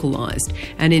delocalized.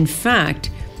 And in fact,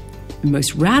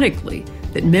 most radically,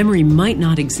 that memory might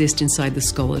not exist inside the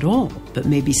skull at all, but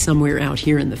maybe somewhere out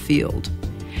here in the field.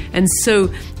 And so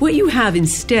what you have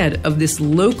instead of this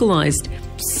localized,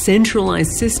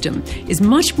 centralized system is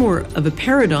much more of a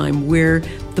paradigm where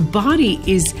the body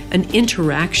is an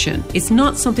interaction. It's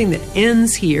not something that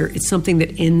ends here, it's something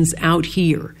that ends out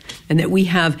here. And that we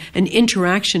have an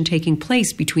interaction taking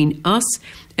place between us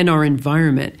and our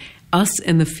environment, us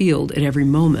and the field at every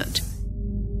moment.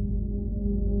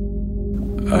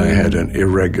 I had an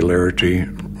irregularity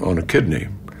on a kidney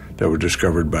that was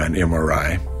discovered by an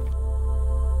MRI.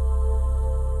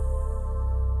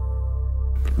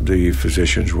 The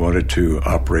physicians wanted to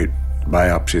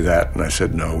biopsy that, and I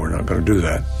said, no, we're not going to do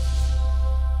that.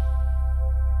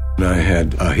 And I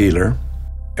had a healer,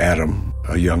 Adam,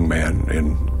 a young man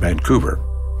in Vancouver,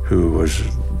 who was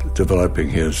developing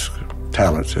his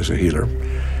talents as a healer.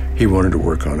 He wanted to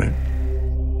work on it.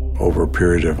 Over a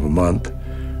period of a month,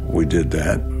 we did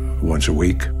that once a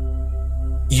week.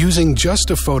 Using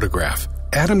just a photograph,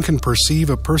 Adam can perceive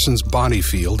a person's body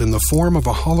field in the form of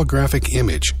a holographic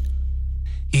image.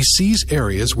 He sees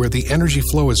areas where the energy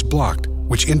flow is blocked,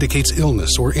 which indicates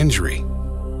illness or injury.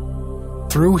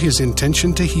 Through his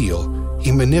intention to heal,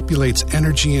 he manipulates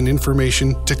energy and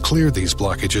information to clear these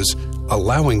blockages,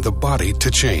 allowing the body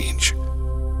to change.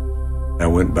 I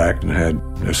went back and had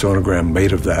a sonogram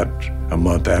made of that a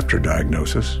month after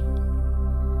diagnosis.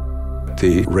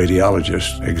 The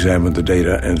radiologist examined the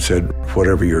data and said,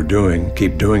 whatever you're doing,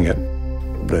 keep doing it,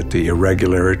 but the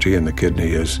irregularity in the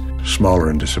kidney is smaller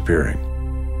and disappearing.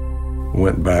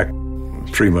 Went back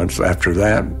 3 months after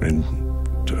that, and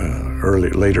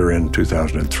later in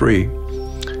 2003,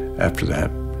 after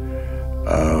that,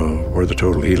 where the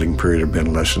total healing period had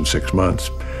been less than 6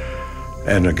 months,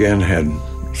 and again had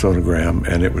sonogram,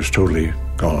 and it was totally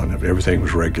gone. Everything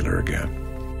was regular again.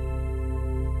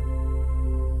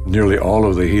 Nearly all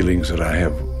of the healings that I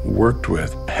have worked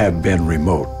with have been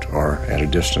remote or at a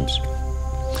distance.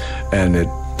 And it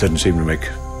doesn't seem to make,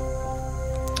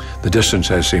 the distance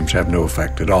seems to have no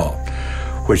effect at all,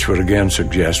 which would again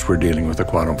suggest we're dealing with a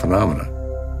quantum phenomena.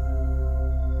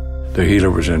 The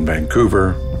healer was in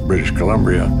Vancouver, British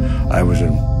Columbia. I was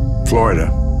in Florida,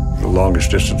 the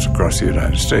longest distance across the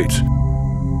United States.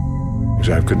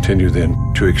 I've continued then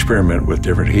to experiment with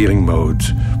different healing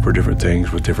modes for different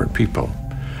things with different people.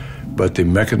 But the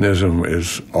mechanism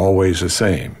is always the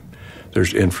same.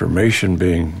 There's information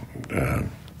being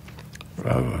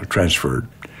transferred,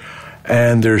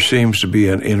 and there seems to be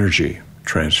an energy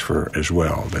transfer as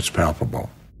well that's palpable.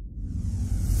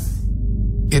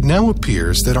 It now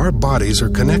appears that our bodies are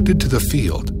connected to the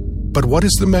field, but what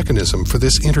is the mechanism for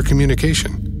this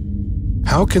intercommunication?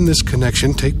 How can this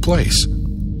connection take place?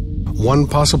 One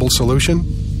possible solution: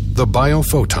 the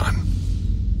biophoton.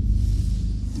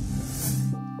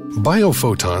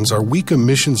 Biophotons are weak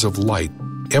emissions of light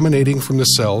emanating from the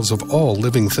cells of all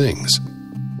living things.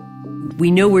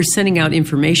 We know we're sending out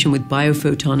information with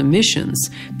biophoton emissions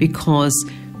because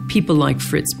people like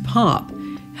Fritz Popp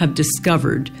have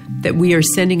discovered that we are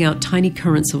sending out tiny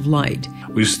currents of light.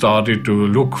 We started to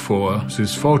look for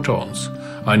these photons.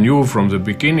 I knew from the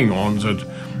beginning on that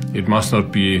it must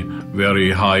not be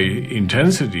very high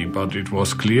intensity, but it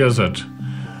was clear that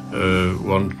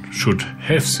one should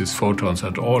have these photons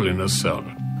at all in a cell.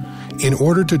 In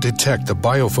order to detect the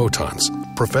biophotons,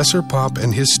 Professor Popp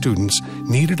and his students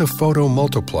needed a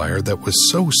photomultiplier that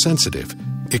was so sensitive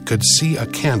it could see a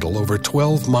candle over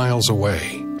 12 miles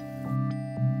away.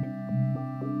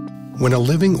 When a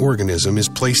living organism is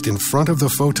placed in front of the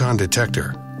photon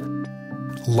detector,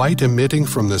 light emitting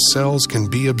from the cells can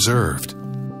be observed.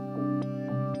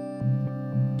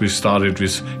 We started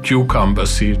with cucumber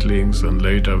seedlings and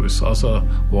later with other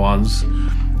ones,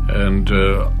 and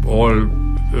all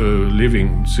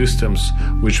living systems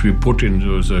which we put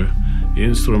into the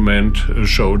instrument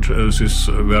showed this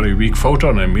very weak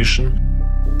photon emission.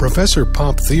 Professor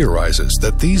Popp theorizes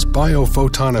that these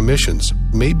biophoton emissions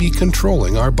may be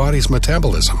controlling our body's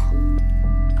metabolism.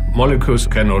 Molecules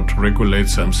cannot regulate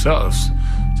themselves.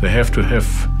 They have to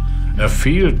have a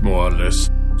field, more or less.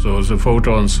 So the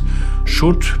photons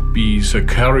should be the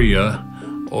carrier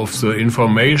of the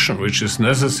information which is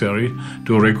necessary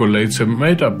to regulate the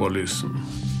metabolism.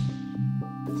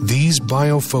 These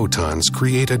biophotons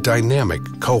create a dynamic,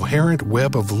 coherent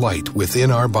web of light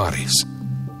within our bodies.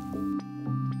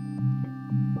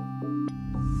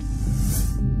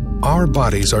 Our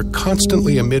bodies are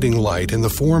constantly emitting light in the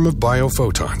form of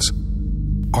biophotons.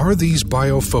 Are these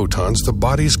biophotons the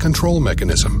body's control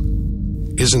mechanism?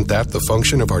 Isn't that the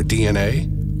function of our DNA,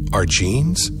 our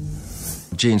genes?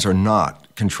 Genes are not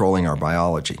controlling our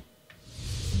biology.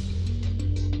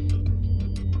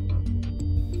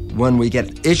 When we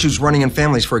get issues running in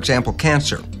families, for example,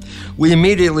 cancer, we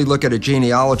immediately look at a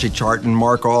genealogy chart and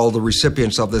mark all the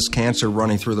recipients of this cancer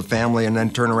running through the family and then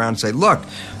turn around and say, look,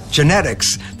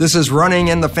 genetics, this is running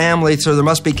in the family, so there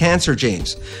must be cancer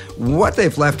genes. What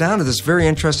they've left out of this very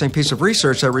interesting piece of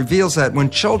research that reveals that when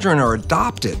children are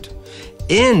adopted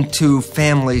into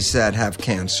families that have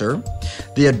cancer,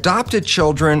 the adopted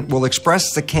children will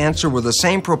express the cancer with the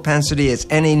same propensity as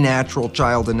any natural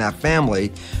child in that family.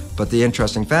 But the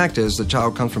interesting fact is the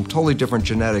child comes from totally different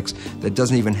genetics that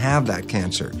doesn't even have that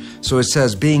cancer. So it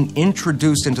says being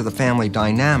introduced into the family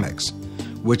dynamics,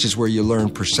 which is where you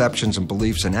learn perceptions and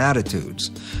beliefs and attitudes,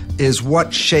 is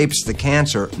what shapes the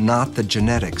cancer, not the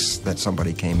genetics that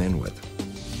somebody came in with.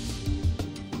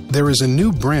 There is a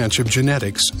new branch of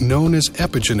genetics known as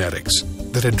epigenetics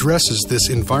that addresses this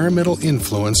environmental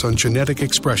influence on genetic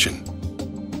expression.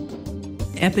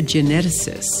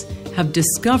 Epigeneticists have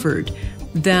discovered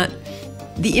that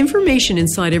the information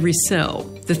inside every cell,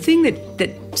 the thing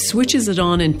that switches it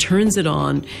on and turns it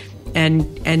on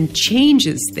and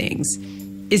changes things,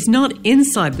 is not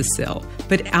inside the cell,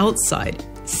 but outside.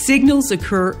 Signals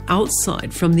occur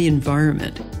outside from the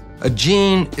environment. A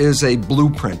gene is a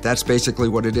blueprint, that's basically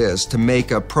what it is, to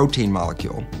make a protein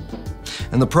molecule.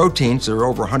 And the proteins, there are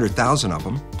over 100,000 of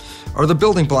them, are the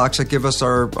building blocks that give us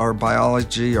our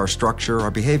biology, our structure,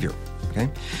 our behavior. Okay?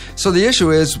 So the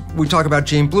issue is, we talk about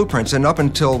gene blueprints, and up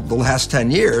until the last 10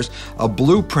 years, a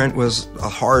blueprint was a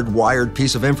hardwired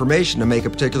piece of information to make a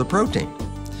particular protein.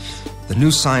 The new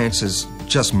science is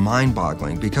just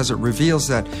mind-boggling because it reveals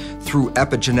that through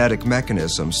epigenetic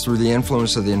mechanisms, through the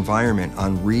influence of the environment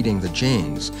on reading the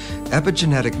genes,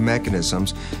 epigenetic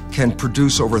mechanisms can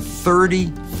produce over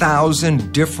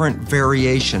 30,000 different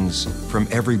variations from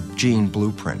every gene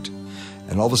blueprint.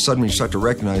 And all of a sudden, when you start to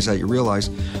recognize that, you realize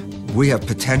we have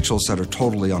potentials that are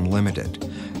totally unlimited.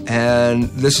 And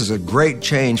this is a great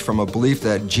change from a belief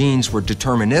that genes were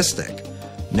deterministic.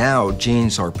 Now,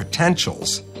 genes are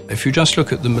potentials. If you just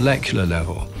look at the molecular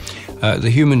level, the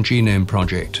Human Genome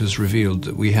Project has revealed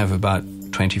that we have about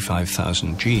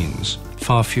 25,000 genes,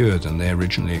 far fewer than they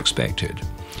originally expected.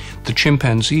 The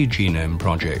Chimpanzee Genome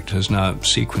Project has now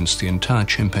sequenced the entire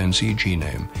chimpanzee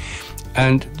genome,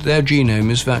 and their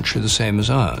genome is virtually the same as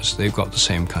ours. They've got the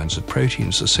same kinds of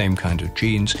proteins, the same kind of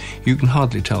genes. You can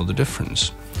hardly tell the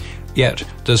difference. Yet,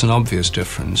 there's an obvious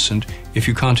difference, and if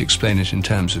you can't explain it in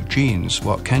terms of genes,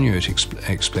 what can you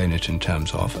explain it in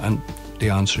terms of? And the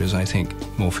answer is, I think,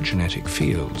 morphogenetic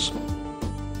fields.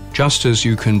 Just as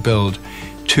you can build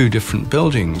two different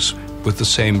buildings with the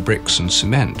same bricks and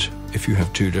cement, if you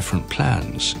have two different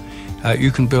plans,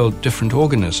 you can build different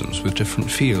organisms with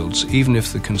different fields, even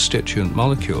if the constituent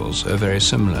molecules are very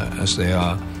similar as they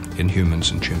are in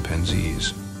humans and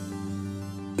chimpanzees.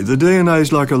 The DNA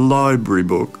is like a library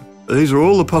book. These are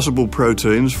all the possible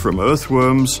proteins from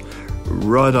earthworms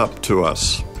right up to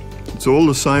us. It's all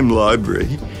the same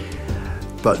library,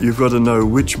 but you've got to know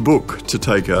which book to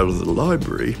take out of the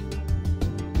library.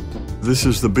 This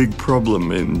is the big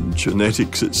problem in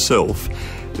genetics itself,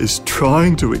 is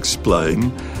trying to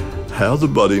explain how the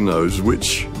body knows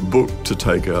which book to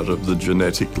take out of the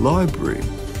genetic library.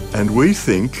 And we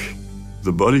think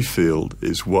the body field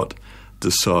is what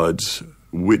decides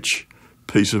which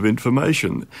piece of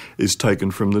information is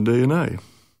taken from the DNA.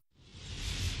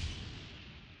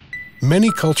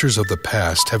 Many cultures of the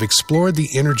past have explored the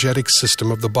energetic system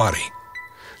of the body.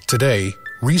 Today,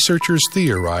 researchers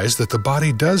theorize that the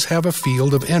body does have a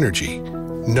field of energy,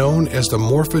 known as the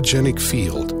morphogenic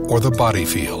field, or the body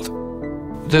field.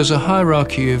 There's a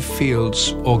hierarchy of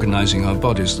fields organizing our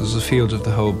bodies. There's the field of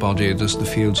the whole body, there's the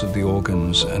fields of the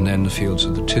organs, and then the fields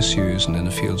of the tissues, and then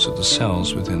the fields of the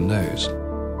cells within those.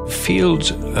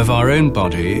 Field of our own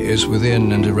body is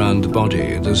within and around the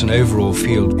body. There's an overall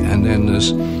field, and then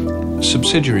there's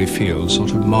subsidiary fields, sort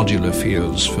of modular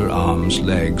fields for arms,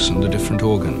 legs, and the different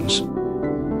organs.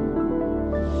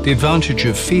 The advantage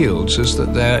of fields is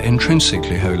that they're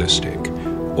intrinsically holistic.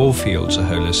 All fields are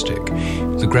holistic.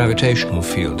 The gravitational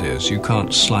field is. You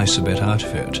can't slice a bit out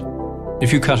of it.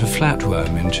 If you cut a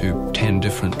flatworm into 10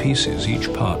 different pieces,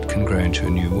 each part can grow into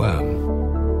a new worm.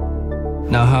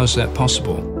 Now, how is that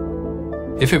possible?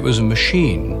 If it was a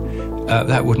machine,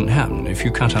 that wouldn't happen. If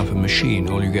you cut up a machine,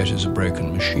 all you get is a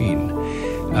broken machine.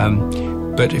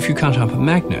 But if you cut up a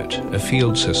magnet, a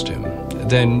field system,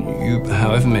 then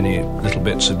however many little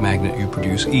bits of magnet you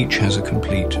produce, each has a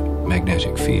complete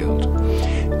magnetic field.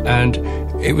 And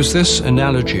it was this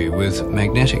analogy with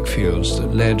magnetic fields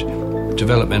that led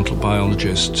developmental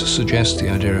biologists to suggest the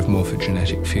idea of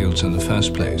morphogenetic fields in the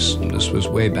first place. And this was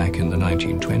way back in the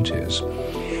 1920s.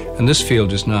 And this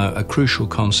field is now a crucial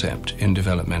concept in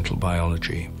developmental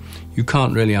biology. You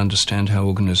can't really understand how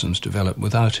organisms develop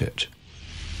without it.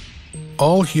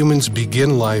 All humans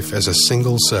begin life as a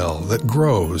single cell that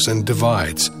grows and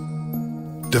divides,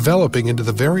 developing into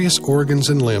the various organs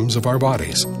and limbs of our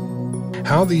bodies.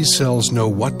 How these cells know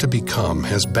what to become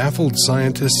has baffled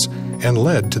scientists and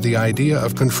led to the idea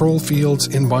of control fields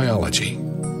in biology.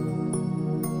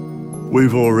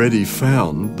 We've already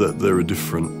found that there are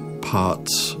different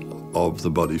parts of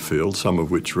the body field, some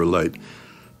of which relate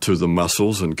to the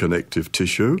muscles and connective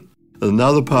tissue.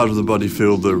 Another part of the body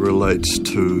field that relates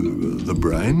to the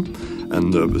brain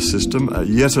and nervous system,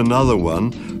 yet another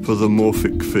one for the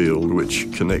morphic field, which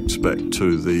connects back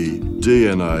to the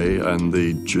DNA and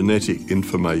the genetic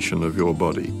information of your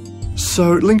body.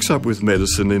 So it links up with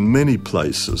medicine in many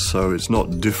places, so it's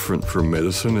not different from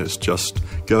medicine, it's just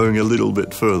going a little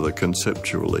bit further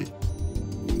conceptually.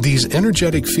 These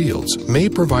energetic fields may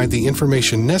provide the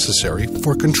information necessary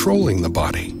for controlling the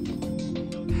body.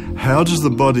 How does the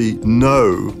body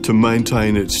know to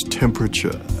maintain its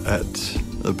temperature at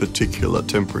a particular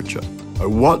temperature?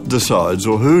 What decides,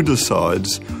 or who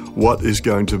decides, what is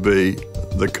going to be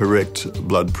the correct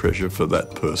blood pressure for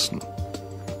that person?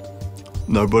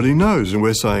 Nobody knows, and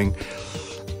we're saying,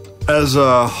 as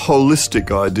a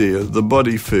holistic idea, the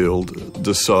body field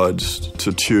decides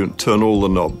to turn all the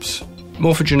knobs.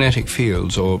 Morphogenetic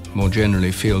fields, or more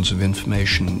generally fields of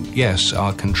information, yes,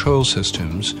 are control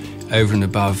systems over and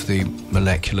above the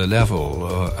molecular level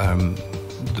or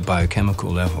the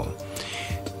biochemical level.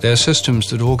 They're systems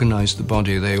that organize the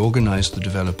body, they organize the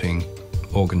developing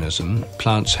organism.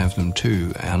 Plants have them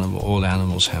too, all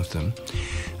animals have them.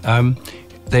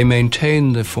 They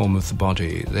maintain the form of the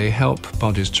body. They help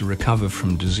bodies to recover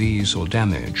from disease or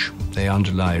damage. They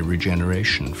underlie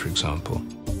regeneration, for example.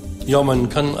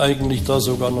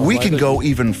 We can go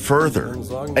even further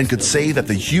and could say that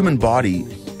the human body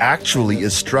actually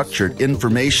is structured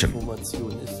information.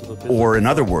 Or in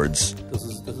other words,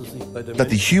 that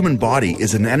the human body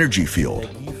is an energy field.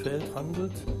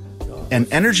 An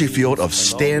energy field of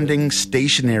standing,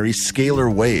 stationary,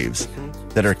 scalar waves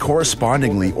that are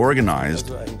correspondingly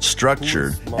organized,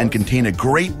 structured, and contain a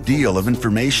great deal of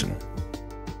information.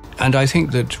 And I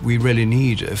think that we really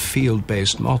need a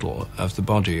field-based model of the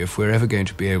body if we're ever going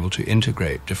to be able to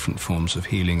integrate different forms of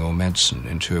healing or medicine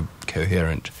into a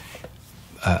coherent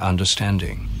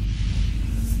understanding.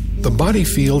 The body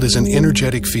field is an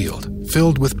energetic field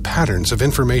filled with patterns of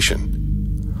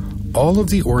information. All of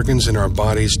the organs in our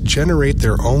bodies generate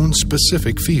their own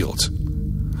specific fields.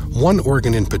 One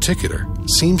organ in particular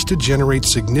seems to generate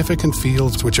significant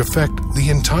fields which affect the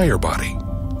entire body.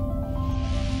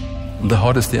 The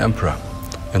heart is the emperor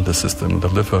in the system. The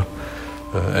liver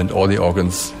and all the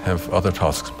organs have other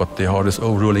tasks, but the heart is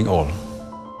overruling all.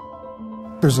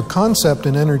 There's a concept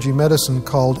in energy medicine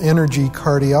called energy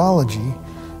cardiology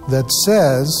that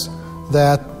says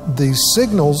that the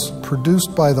signals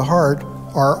produced by the heart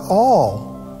are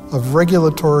all of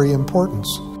regulatory importance.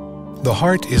 The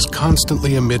heart is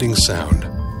constantly emitting sound,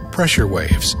 pressure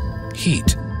waves,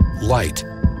 heat, light,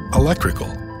 electrical,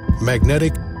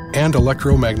 magnetic, and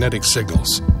electromagnetic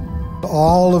signals.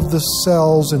 All of the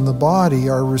cells in the body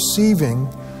are receiving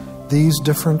these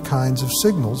different kinds of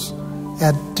signals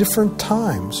at different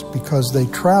times because they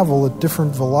travel at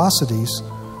different velocities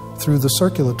through the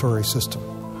circulatory system.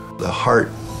 The heart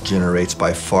generates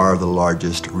by far the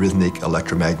largest rhythmic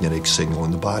electromagnetic signal in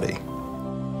the body.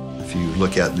 If you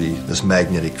look at this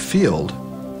magnetic field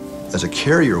as a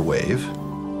carrier wave,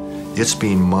 it's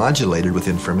being modulated with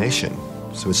information.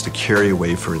 So it's the carrier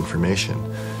wave for information.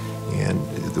 And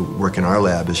the work in our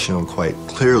lab has shown quite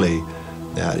clearly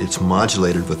that it's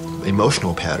modulated with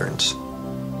emotional patterns.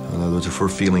 In other words, if we're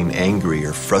feeling angry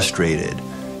or frustrated,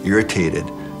 irritated,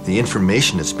 the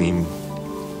information that's being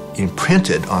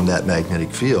imprinted on that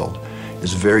magnetic field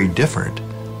is very different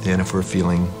than if we're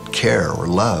feeling care or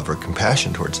love or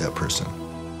compassion towards that person.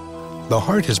 The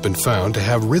heart has been found to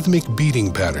have rhythmic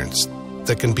beating patterns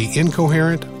that can be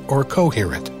incoherent or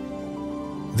coherent.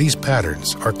 These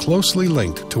patterns are closely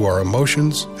linked to our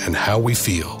emotions and how we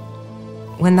feel.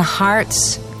 When the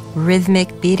heart's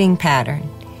rhythmic beating pattern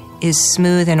is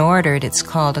smooth and ordered, it's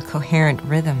called a coherent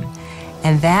rhythm.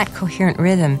 And that coherent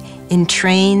rhythm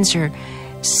entrains or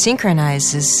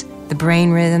synchronizes the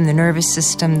brain rhythm, the nervous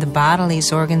system, the bodily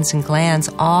organs and glands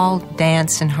all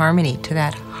dance in harmony to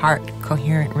that heart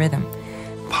coherent rhythm.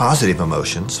 Positive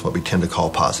emotions, what we tend to call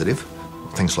positive,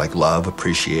 things like love,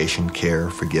 appreciation, care,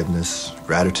 forgiveness,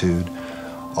 gratitude,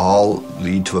 all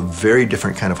lead to a very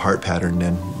different kind of heart pattern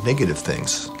than negative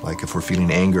things. Like if we're feeling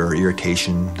anger or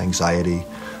irritation, anxiety,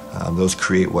 those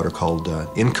create what are called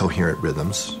incoherent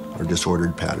rhythms or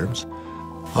disordered patterns.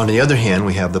 On the other hand,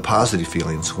 we have the positive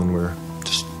feelings when we're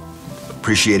just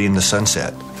appreciating the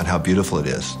sunset and how beautiful it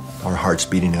is. Our heart's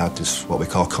beating out this what we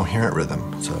call coherent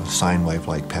rhythm. It's a sine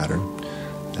wave-like pattern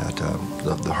that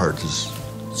the heart is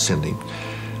sending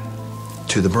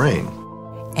to the brain.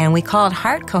 And we call it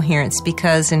heart coherence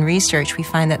because in research we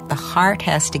find that the heart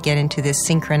has to get into this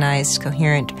synchronized,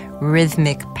 coherent,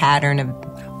 rhythmic pattern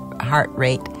of heart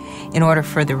rate in order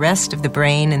for the rest of the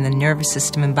brain and the nervous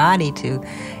system and body to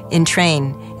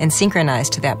entrain and synchronize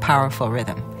to that powerful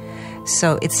rhythm.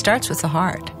 So it starts with the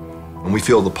heart. When we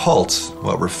feel the pulse,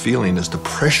 what we're feeling is the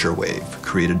pressure wave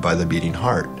created by the beating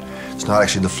heart. It's not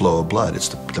actually the flow of blood, it's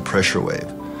the pressure wave.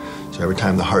 So every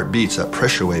time the heart beats, that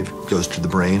pressure wave goes to the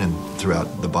brain and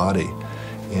throughout the body.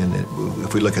 And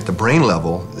if we look at the brain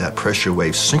level, that pressure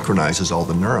wave synchronizes all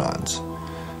the neurons.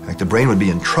 In fact, the brain would be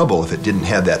in trouble if it didn't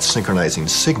have that synchronizing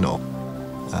signal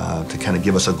to kind of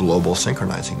give us a global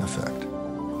synchronizing effect.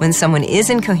 When someone is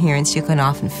in coherence, you can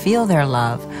often feel their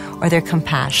love or their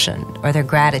compassion or their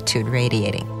gratitude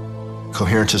radiating.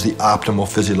 Coherence is the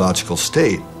optimal physiological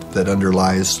state that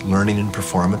underlies learning and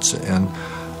performance and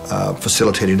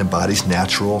facilitating the body's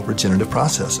natural regenerative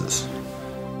processes.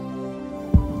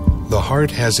 The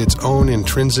heart has its own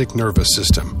intrinsic nervous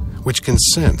system, which can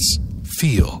sense,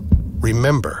 feel,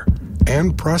 remember,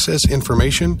 and process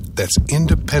information that's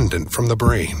independent from the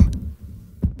brain.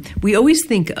 We always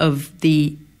think of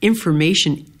the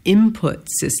information input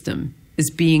system as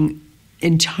being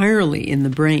entirely in the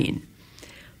brain.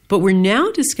 But we're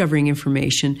now discovering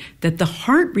information that the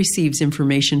heart receives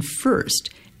information first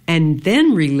and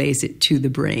then relays it to the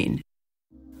brain.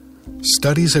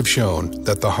 Studies have shown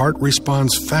that the heart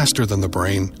responds faster than the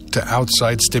brain to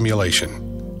outside stimulation.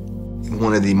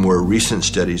 One of the more recent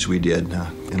studies we did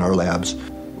in our labs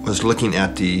was looking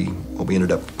at what we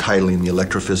ended up titling the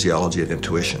electrophysiology of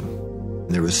intuition.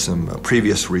 There was some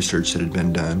previous research that had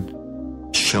been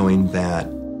done showing that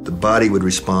the body would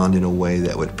respond in a way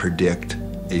that would predict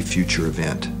a future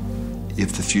event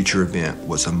if the future event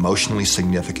was emotionally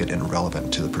significant and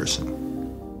relevant to the person.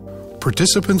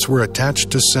 Participants were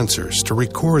attached to sensors to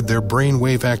record their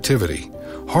brainwave activity,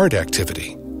 heart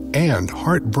activity, and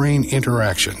heart-brain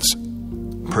interactions.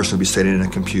 A person would be sitting in a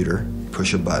computer,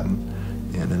 push a button,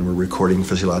 and then we're recording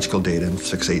physiological data, and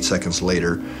 6-8 seconds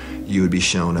later, you would be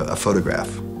shown a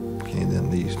photograph. Okay, and then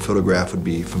the photograph would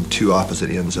be from two opposite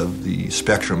ends of the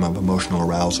spectrum of emotional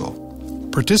arousal.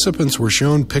 Participants were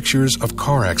shown pictures of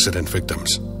car accident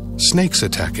victims, snakes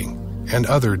attacking, and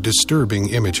other disturbing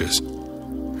images.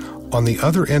 On the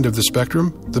other end of the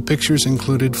spectrum, the pictures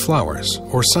included flowers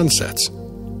or sunsets.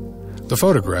 The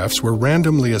photographs were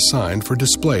randomly assigned for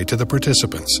display to the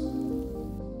participants.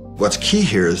 What's key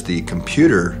here is the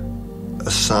computer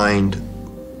assigned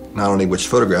not only which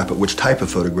photograph, but which type of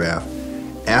photograph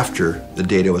after the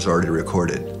data was already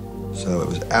recorded. So it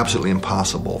was absolutely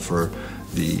impossible for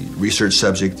the research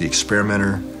subject, the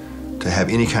experimenter, to have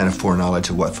any kind of foreknowledge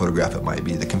of what photograph it might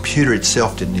be. The computer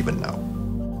itself didn't even know.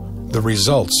 The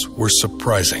results were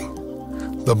surprising.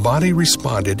 The body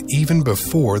responded even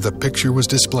before the picture was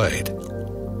displayed.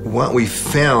 What we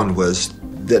found was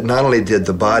that not only did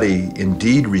the body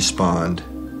indeed respond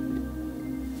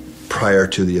prior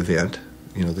to the event,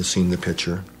 seeing the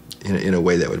picture in a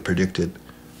way that would predict it,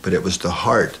 but it was the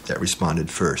heart that responded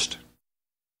first.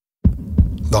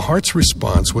 The heart's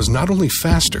response was not only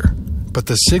faster, but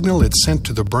the signal it sent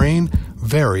to the brain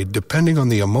varied depending on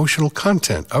the emotional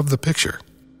content of the picture.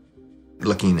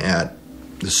 Looking at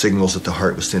the signals that the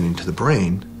heart was sending to the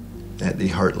brain, that the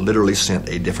heart literally sent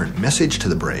a different message to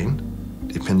the brain,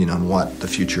 depending on what the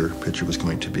future picture was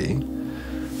going to be.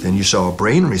 Then you saw a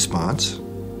brain response.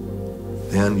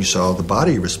 Then you saw the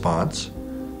body response,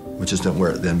 which is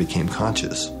where it then became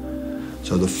conscious.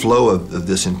 So the flow of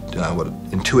this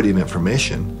intuitive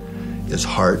information is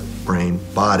heart, brain,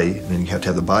 body, and then you have to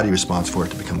have the body response for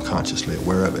it to become consciously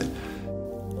aware of it.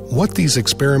 What these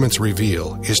experiments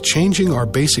reveal is changing our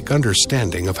basic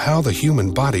understanding of how the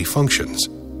human body functions.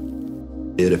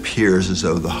 It appears as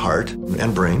though the heart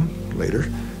and brain,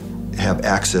 later, have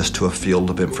access to a field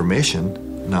of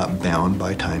information not bound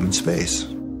by time and space.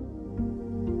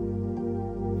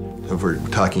 So if we're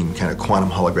talking kind of quantum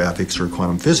holographics or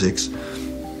quantum physics,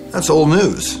 that's old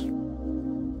news.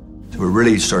 So we're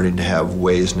really starting to have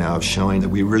ways now of showing that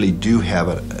we really do have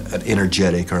an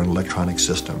energetic or an electronic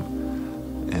system.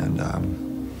 And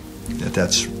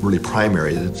that's really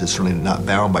primary. It's really not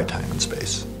bound by time and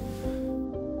space.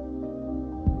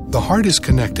 The heart is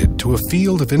connected to a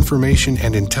field of information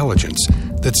and intelligence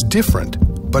that's different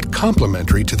but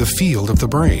complementary to the field of the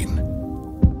brain.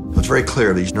 It's very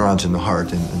clear these neurons in the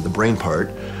heart and the brain part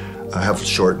have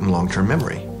short and long-term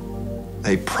memory.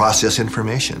 They process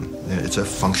information. It's a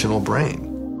functional brain.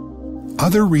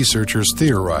 Other researchers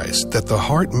theorize that the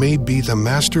heart may be the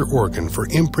master organ for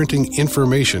imprinting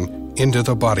information into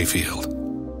the body field.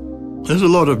 There's a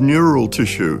lot of neural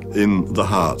tissue in the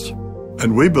heart,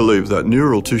 and we believe that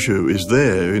neural tissue is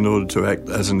there in order to act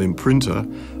as an imprinter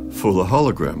for the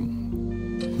hologram.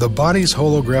 The body's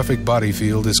holographic body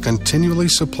field is continually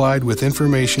supplied with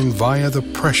information via the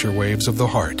pressure waves of the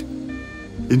heart.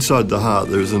 Inside the heart,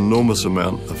 there is an enormous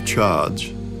amount of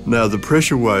charge. Now, the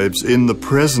pressure waves in the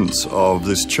presence of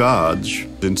this charge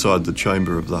inside the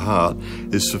chamber of the heart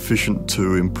is sufficient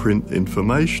to imprint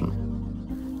information.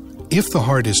 If the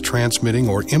heart is transmitting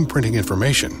or imprinting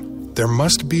information, there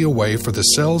must be a way for the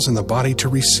cells in the body to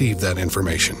receive that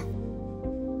information.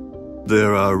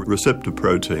 There are receptor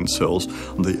protein cells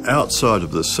on the outside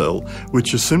of the cell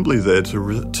which are simply there to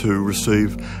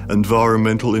receive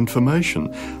environmental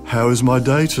information. How is my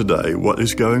day today? What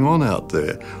is going on out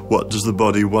there? What does the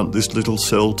body want this little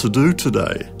cell to do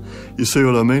today? You see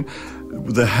what I mean?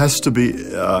 There has to be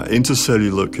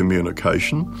intercellular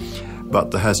communication,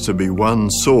 but there has to be one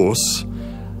source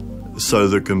so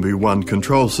there can be one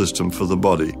control system for the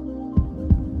body.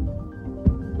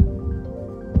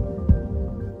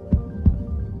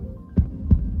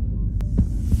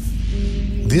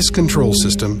 This control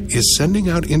system is sending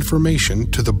out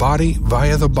information to the body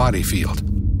via the body field.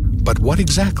 But what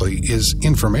exactly is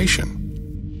information?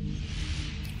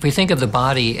 If we think of the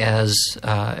body as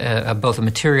both a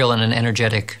material and an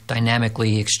energetic,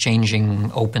 dynamically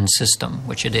exchanging open system,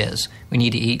 which it is, we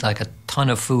need to eat like a ton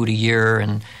of food a year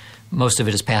and most of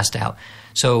it is passed out.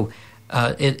 So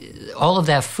all of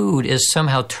that food is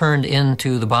somehow turned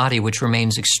into the body, which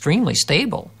remains extremely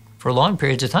stable for long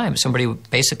periods of time. Somebody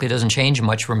basically doesn't change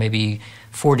much for maybe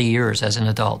 40 years as an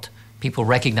adult. People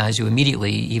recognize you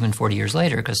immediately, even 40 years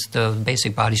later, because the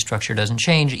basic body structure doesn't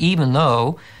change, even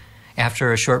though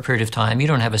after a short period of time you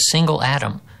don't have a single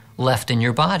atom left in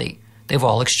your body. They've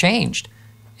all exchanged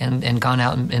and gone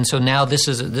out. And so now this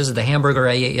is the hamburger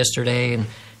I ate yesterday, and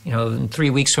in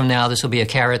 3 weeks from now this will be a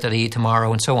carrot that I eat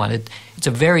tomorrow, and so on. It's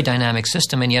a very dynamic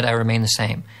system, and yet I remain the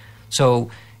same.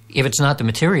 So if it's not the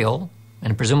material,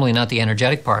 and presumably not the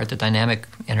energetic part, the dynamic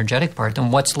energetic part,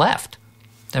 then what's left?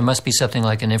 There must be something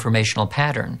like an informational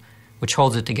pattern which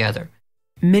holds it together.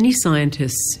 Many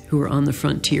scientists who are on the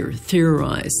frontier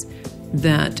theorize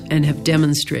that and have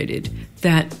demonstrated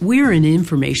that we're an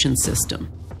information system,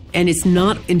 and it's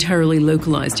not entirely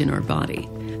localized in our body,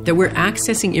 that we're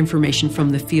accessing information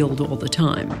from the field all the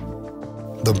time.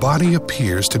 The body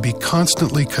appears to be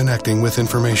constantly connecting with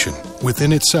information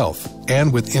within itself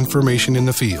and with information in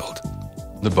the field.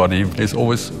 The body is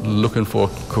always looking for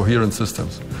coherent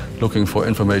systems, looking for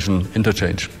information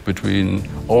interchange between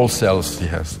all cells he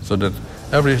has, so that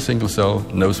every single cell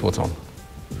knows what's on.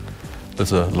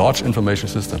 There's a large information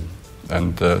system,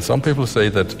 and some people say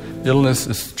that illness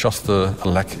is just a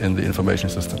lack in the information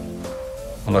system,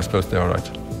 and I suppose they are right.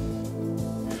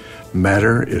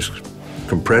 Matter is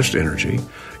compressed energy.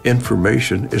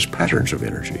 Information is patterns of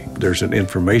energy. There's an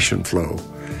information flow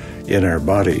in our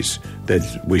bodies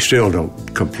that we still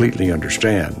don't completely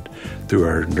understand through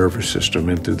our nervous system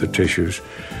and through the tissues.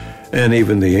 And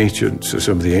even the ancients,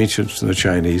 some of the ancients and the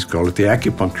Chinese call it the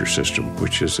acupuncture system,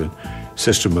 which is a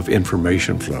system of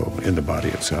information flow in the body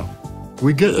itself.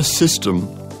 We get a system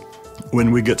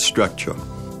when we get structure.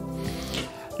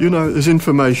 There's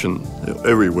information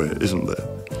everywhere, isn't there?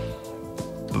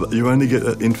 But you only get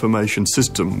an information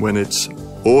system when it's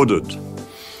ordered.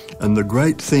 And the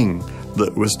great thing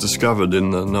that was discovered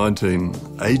in the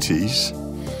 1980s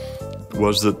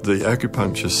was that the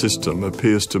acupuncture system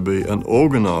appears to be an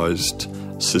organized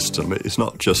system. It's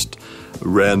not just a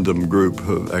random group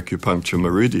of acupuncture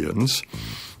meridians.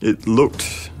 It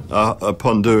looked,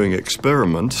 upon doing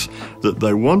experiments, that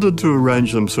they wanted to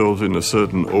arrange themselves in a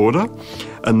certain order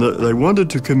and that they wanted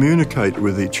to communicate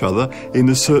with each other in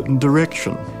a certain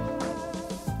direction.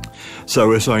 So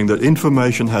we're saying that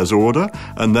information has order,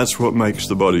 and that's what makes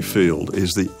the body feel,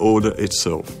 is the order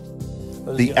itself.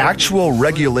 The actual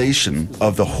regulation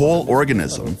of the whole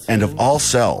organism and of all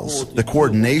cells, the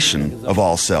coordination of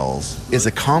all cells, is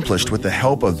accomplished with the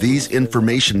help of these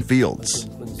information fields,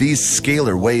 these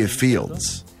scalar wave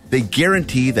fields. They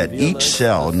guarantee that each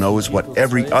cell knows what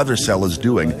every other cell is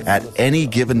doing at any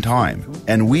given time,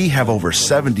 and we have over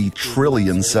 70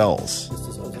 trillion cells.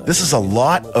 This is a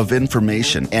lot of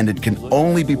information, and it can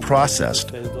only be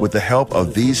processed with the help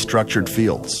of these structured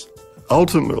fields.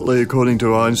 Ultimately, according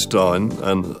to Einstein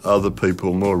and other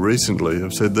people more recently,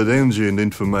 have said that energy and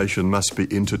information must be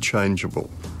interchangeable.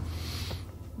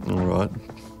 All right?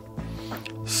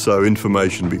 So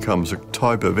information becomes a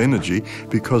type of energy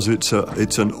because it's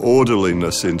an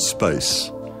orderliness in space.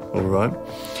 All right?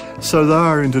 So they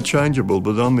are interchangeable,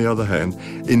 but on the other hand,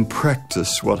 in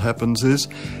practice, what happens is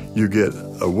you get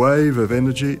a wave of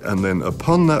energy, and then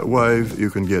upon that wave you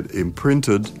can get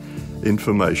imprinted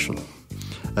information.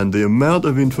 And the amount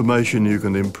of information you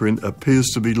can imprint appears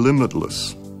to be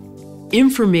limitless.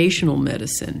 Informational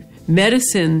medicine,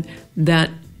 medicine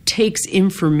that takes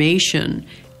information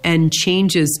and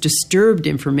changes disturbed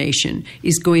information,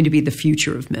 is going to be the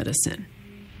future of medicine.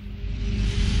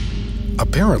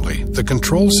 Apparently, the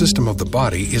control system of the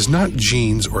body is not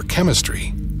genes or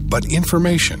chemistry, but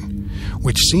information,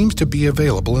 which seems to be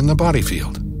available in the body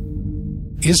field.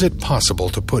 Is it possible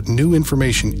to put new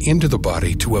information into the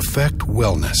body to affect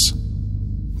wellness?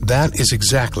 That is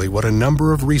exactly what a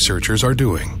number of researchers are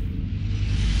doing.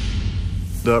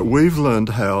 We've learned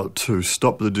how to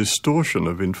stop the distortion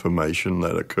of information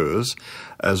that occurs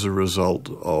as a result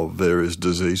of various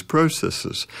disease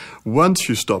processes. Once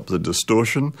you stop the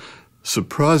distortion,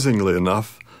 surprisingly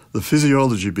enough, the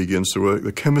physiology begins to work,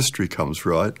 the chemistry comes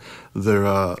right. There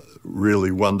are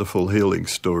really wonderful healing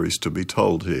stories to be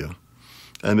told here.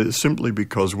 And it's simply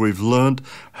because we've learned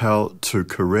how to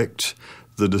correct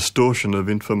the distortion of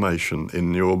information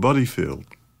in your body field.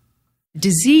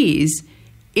 Disease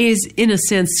is, in a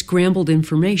sense, scrambled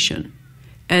information.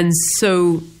 And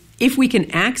so if we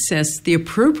can access the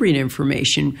appropriate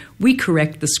information, we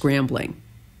correct the scrambling.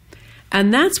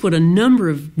 And that's what a number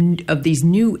of these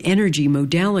new energy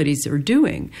modalities are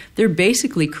doing. They're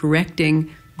basically correcting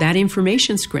that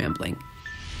information scrambling.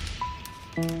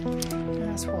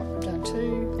 That's what we've done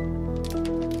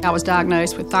too. I was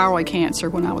diagnosed with thyroid cancer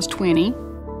when I was 20,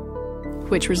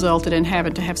 which resulted in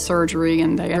having to have surgery,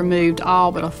 and they removed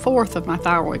all but a fourth of my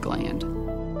thyroid gland.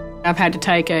 I've had to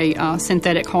take a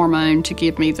synthetic hormone to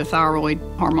give me the thyroid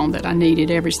hormone that I needed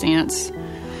ever since.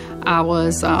 I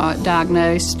was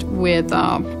diagnosed with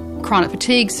chronic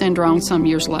fatigue syndrome some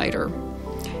years later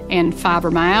and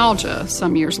fibromyalgia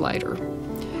some years later,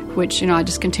 which, I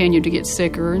just continued to get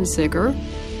sicker and sicker.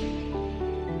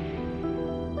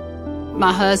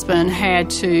 My husband had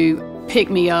to pick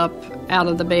me up out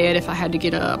of the bed if I had to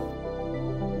get up.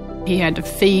 He had to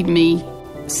feed me,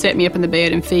 set me up in the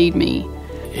bed and feed me.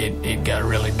 It got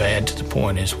really bad to the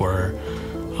point is where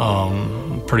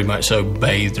pretty much so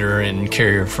bathed her and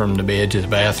carried her from the bed to the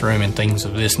bathroom and things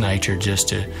of this nature just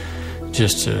to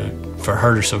for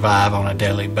her to survive on a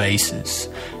daily basis.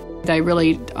 They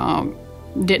really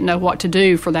didn't know what to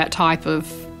do for that type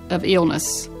of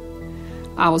illness.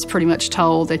 I was pretty much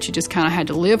told that you just kind of had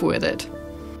to live with it.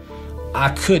 I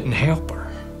couldn't help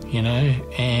her,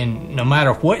 and no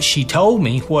matter what she told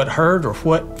me, what hurt or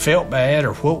what felt bad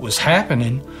or what was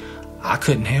happening, I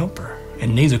couldn't help her,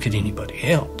 and neither could anybody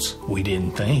else, we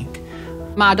didn't think.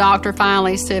 My doctor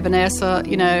finally said, Vanessa,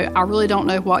 I really don't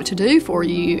know what to do for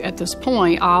you at this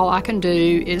point. All I can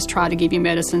do is try to give you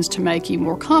medicines to make you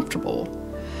more comfortable.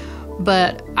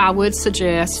 But I would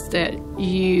suggest that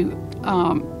you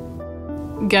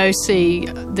go see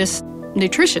this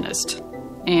nutritionist,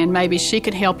 and maybe she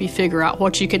could help you figure out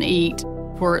what you can eat,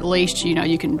 where at least,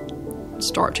 you can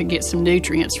start to get some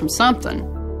nutrients from something.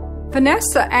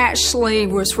 Vanessa actually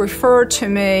was referred to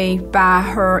me by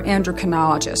her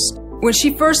endocrinologist. When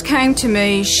she first came to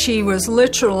me, she was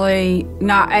literally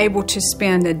not able to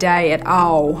spend a day at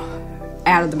all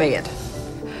out of the bed.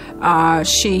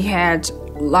 She had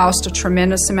lost a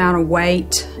tremendous amount of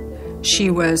weight. She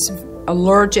was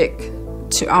allergic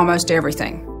to almost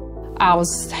everything. I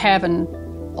was having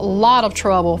a lot of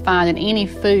trouble finding any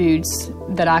foods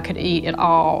that I could eat at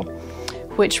all,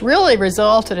 which really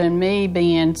resulted in me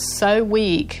being so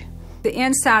weak. The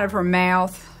inside of her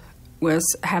mouth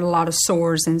had a lot of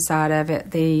sores inside of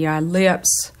it. The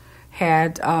lips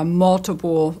had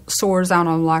multiple sores on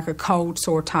them, like a cold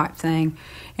sore type thing,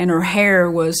 and her hair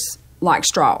was like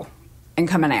straw and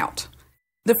coming out.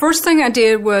 The first thing I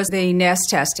did was the nest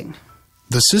testing.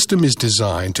 The system is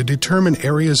designed to determine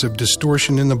areas of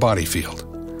distortion in the body field.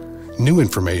 New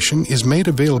information is made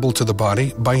available to the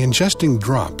body by ingesting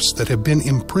drops that have been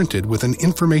imprinted with an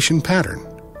information pattern.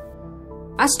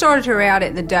 I started her out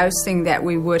at the dosing that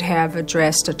we would have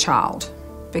addressed a child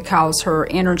because her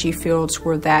energy fields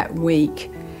were that weak.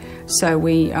 So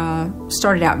we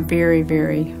started out very,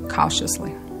 very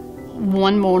cautiously.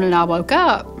 One morning I woke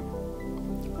up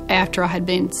after I had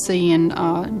been seeing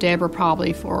Deborah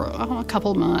probably for a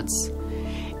couple of months,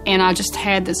 and I just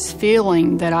had this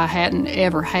feeling that I hadn't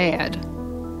ever had.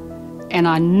 And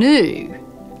I knew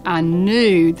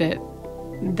that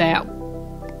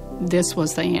this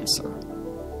was the answer.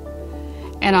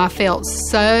 And I felt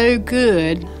so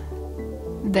good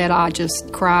that I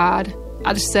just cried.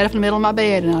 I just sat up in the middle of my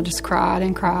bed and I just cried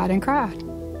and cried and cried.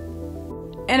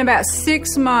 In about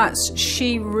 6 months,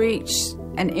 she reached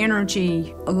an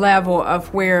energy level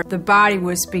of where the body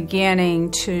was beginning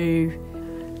to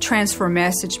transfer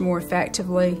message more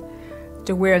effectively,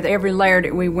 to where every layer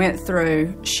that we went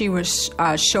through, she was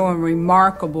showing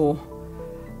remarkable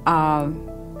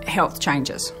health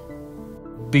changes.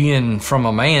 Being from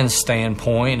a man's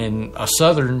standpoint and a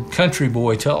southern country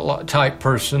boy type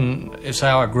person is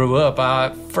how I grew up.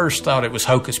 I first thought it was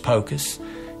hocus pocus,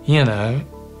 and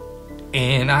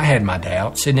I had my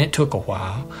doubts, and it took a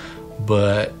while.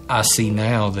 But I see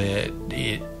now that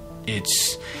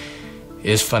it's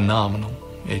phenomenal.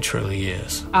 It truly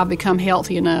is. I've become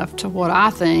healthy enough to what I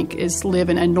think is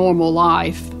living a normal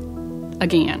life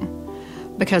again.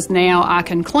 because now I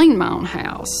can clean my own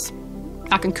house.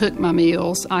 I can cook my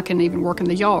meals. I can even work in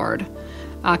the yard.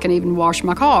 I can even wash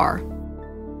my car.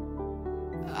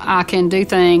 I can do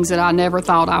things that I never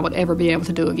thought I would ever be able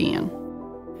to do again.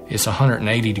 It's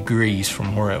 180 degrees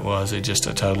from where it was. It's just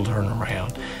a total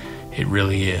turnaround. It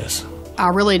really is. I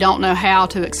really don't know how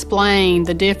to explain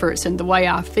the difference in the way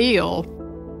I feel.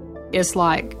 It's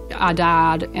like I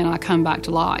died and I come back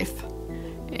to life.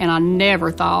 And I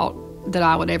never thought that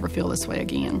I would ever feel this way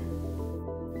again.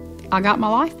 I got my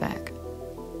life back.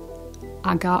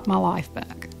 I got my life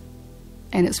back.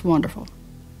 And it's wonderful.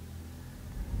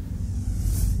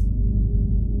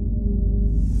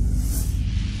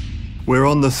 We're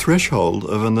on the threshold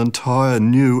of an entire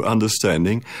new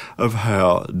understanding of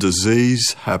how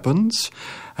disease happens,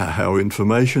 how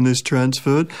information is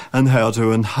transferred, and how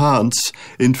to enhance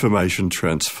information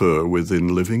transfer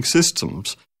within living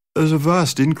systems. There's a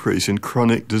vast increase in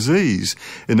chronic disease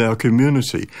in our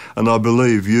community, and I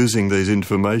believe using these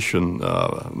information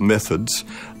methods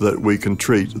that we can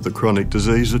treat the chronic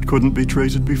disease that couldn't be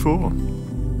treated before.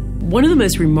 One of the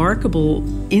most remarkable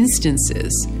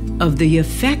instances of the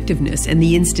effectiveness and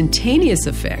the instantaneous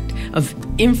effect of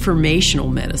informational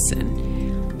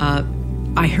medicine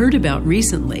I heard about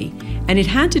recently, and it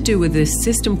had to do with this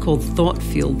system called thought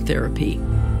field therapy,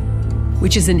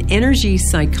 which is an energy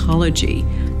psychology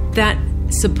that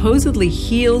supposedly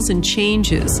heals and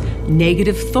changes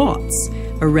negative thoughts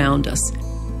around us.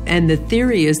 And the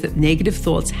theory is that negative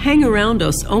thoughts hang around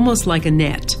us almost like a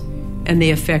net, and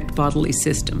they affect bodily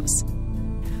systems.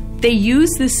 They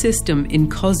use this system in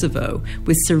Kosovo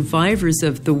with survivors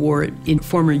of the war in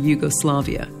former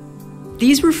Yugoslavia.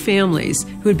 These were families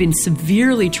who had been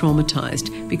severely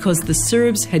traumatized because the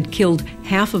Serbs had killed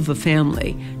half of a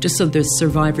family just so the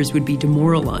survivors would be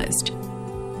demoralized.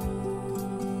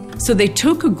 So they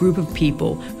took a group of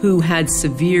people who had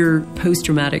severe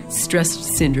post-traumatic stress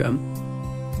syndrome,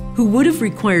 who would have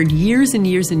required years and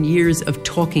years and years of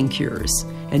talking cures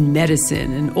and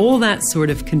medicine and all that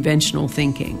sort of conventional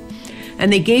thinking.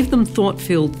 And they gave them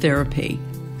thought-field therapy.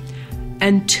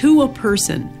 And to a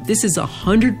person, this is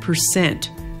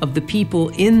 100% of the people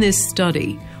in this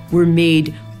study were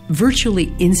made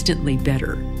virtually instantly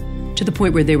better, to the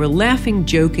point where they were laughing,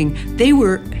 joking. They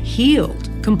were healed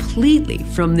completely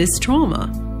from this trauma.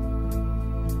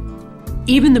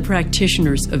 Even the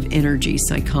practitioners of energy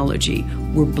psychology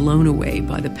were blown away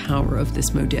by the power of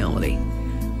this modality.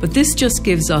 But this just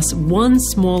gives us one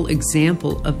small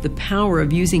example of the power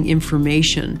of using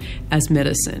information as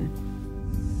medicine.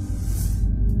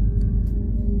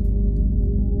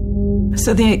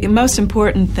 So the most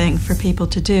important thing for people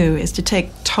to do is to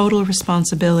take total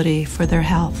responsibility for their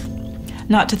health,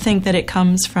 not to think that it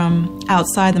comes from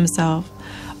outside themselves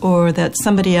or that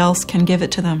somebody else can give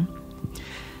it to them.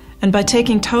 And by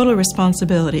taking total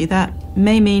responsibility, that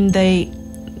may mean they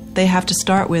have to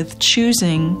start with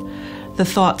choosing the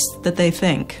thoughts that they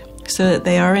think so that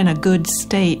they are in a good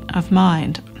state of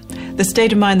mind, the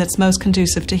state of mind that's most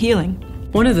conducive to healing.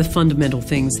 One of the fundamental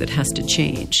things that has to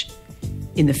change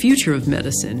in the future of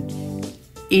medicine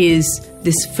is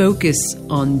this focus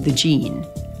on the gene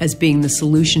as being the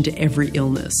solution to every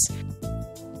illness.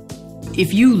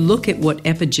 If you look at what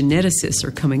epigeneticists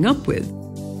are coming up with,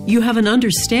 you have an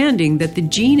understanding that the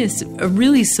gene is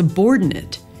really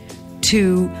subordinate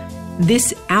to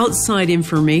this outside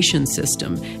information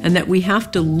system, and that we have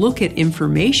to look at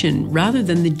information rather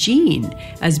than the gene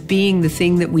as being the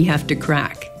thing that we have to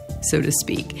crack, so to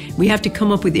speak. We have to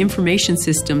come up with information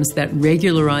systems that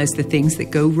regularize the things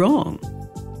that go wrong.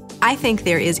 I think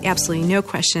there is absolutely no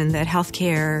question that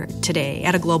healthcare today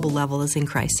at a global level is in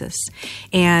crisis.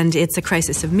 And it's a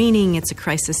crisis of meaning, it's a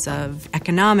crisis of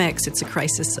economics, it's a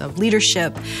crisis of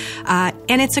leadership,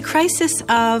 and it's a crisis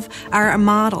of our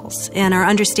models and our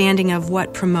understanding of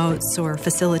what promotes or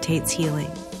facilitates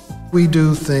healing. We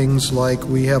do things like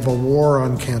we have a war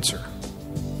on cancer.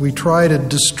 We try to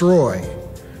destroy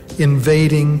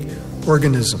invading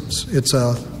organisms. It's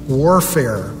a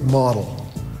warfare model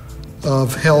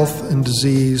of health and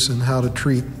disease and how to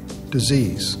treat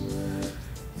disease.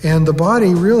 And the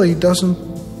body really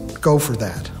doesn't go for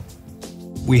that.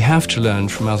 We have to learn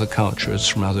from other cultures,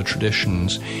 from other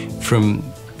traditions, from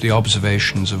the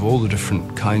observations of all the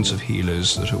different kinds of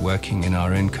healers that are working in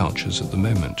our own cultures at the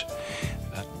moment.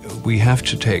 We have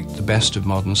to take the best of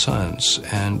modern science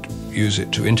and use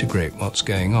it to integrate what's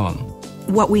going on.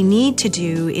 What we need to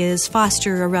do is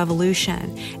foster a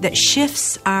revolution that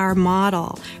shifts our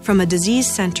model from a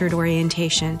disease-centered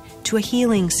orientation to to a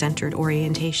healing-centered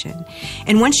orientation.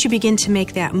 And once you begin to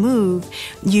make that move,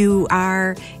 you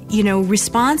are,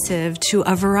 responsive to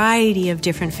a variety of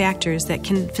different factors that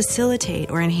can facilitate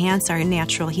or enhance our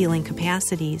natural healing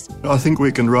capacities. I think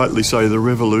we can rightly say the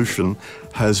revolution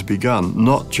has begun.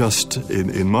 Not just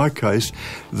in my case,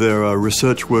 there are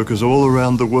research workers all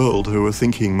around the world who are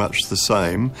thinking much the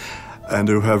same and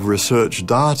who have research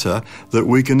data that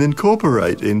we can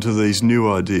incorporate into these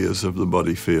new ideas of the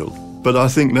body field. But I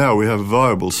think now we have a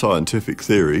viable scientific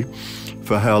theory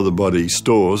for how the body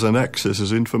stores and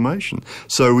accesses information.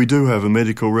 So we do have a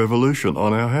medical revolution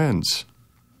on our hands.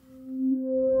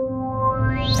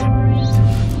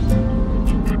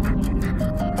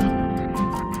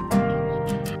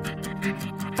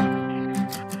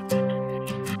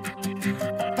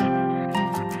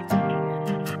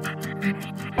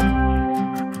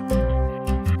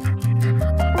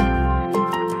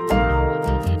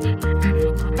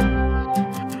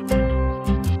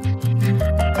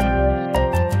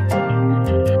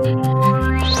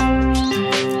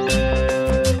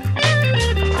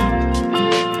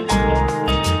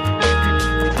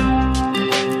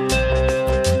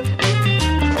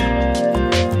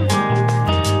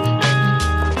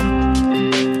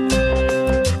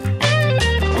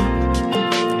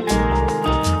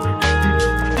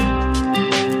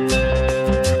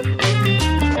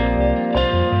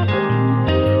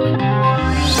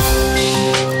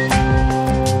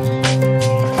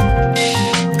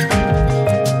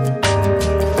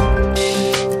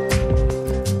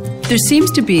 There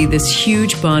seems to be this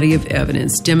huge body of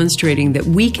evidence demonstrating that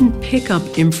we can pick up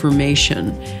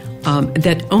information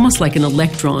that almost like an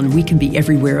electron, we can be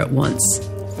everywhere at once.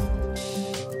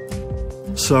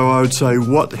 So I would say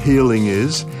what healing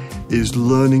is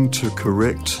learning to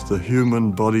correct the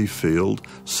human body field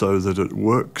so that it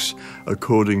works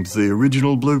according to the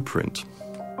original blueprint.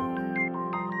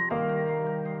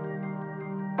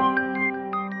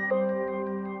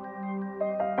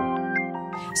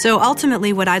 So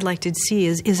ultimately what I'd like to see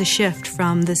is a shift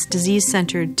from this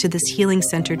disease-centered to this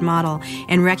healing-centered model,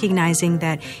 and recognizing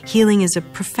that healing is a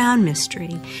profound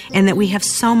mystery and that we have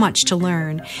so much to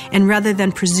learn, and rather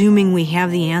than presuming we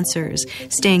have the answers,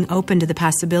 staying open to the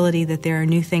possibility that there are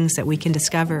new things that we can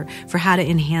discover for how to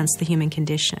enhance the human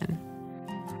condition.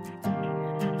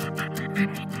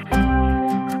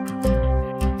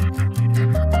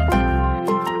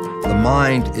 The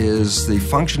mind is the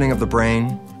functioning of the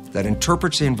brain that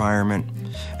interprets the environment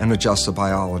and adjusts the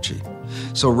biology.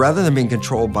 So rather than being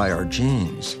controlled by our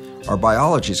genes, our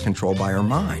biology is controlled by our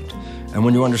mind. And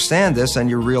when you understand this, then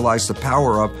you realize the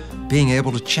power of being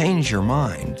able to change your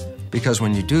mind, because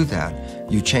when you do that,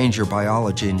 you change your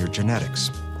biology and your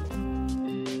genetics.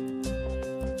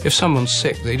 If someone's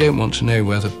sick, they don't want to know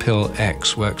whether pill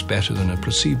X works better than a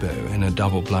placebo in a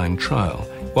double-blind trial.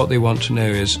 What they want to know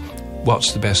is,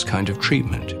 what's the best kind of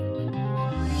treatment?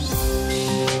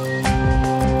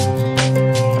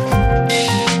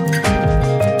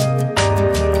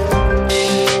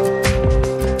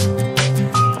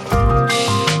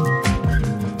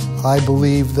 I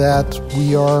believe that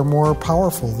we are more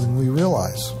powerful than we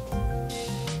realize.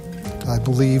 I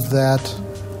believe that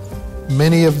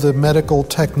many of the medical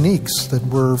techniques that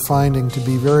we're finding to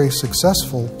be very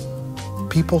successful,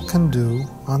 people can do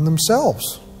on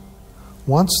themselves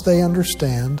once they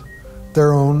understand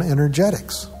their own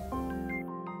energetics.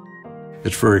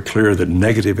 It's very clear that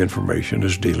negative information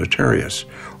is deleterious,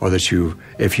 or that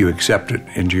if you accept it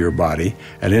into your body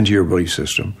and into your belief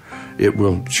system, it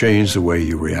will change the way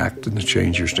you react and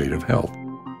change your state of health.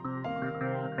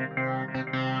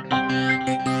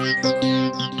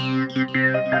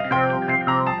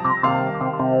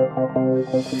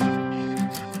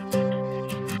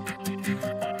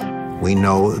 We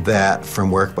know that from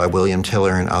work by William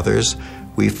Tiller and others,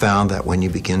 we found that when you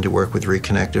begin to work with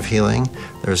reconnective healing,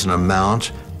 there's an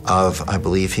amount of, I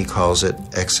believe he calls it,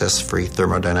 excess-free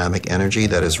thermodynamic energy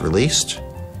that is released.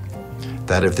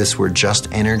 That if this were just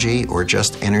energy or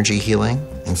just energy healing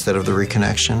instead of the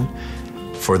reconnection,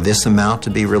 for this amount to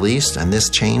be released and this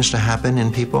change to happen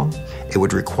in people, it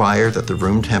would require that the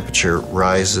room temperature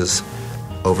rises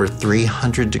over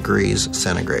 300 degrees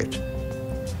centigrade,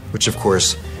 which of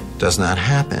course does not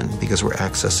happen because we're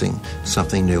accessing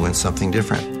something new and something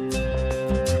different.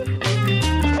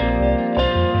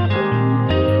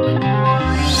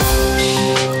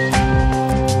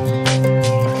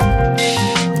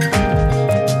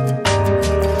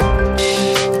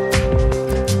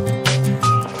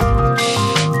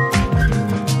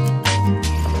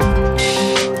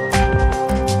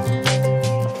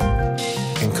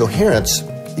 And coherence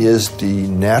is the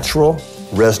natural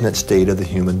resonant state of the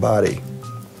human body.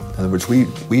 In other words,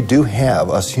 we do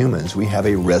have, us humans, we have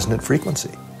a resonant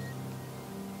frequency.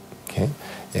 Okay?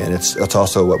 And it's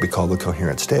also what we call the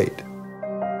coherent state.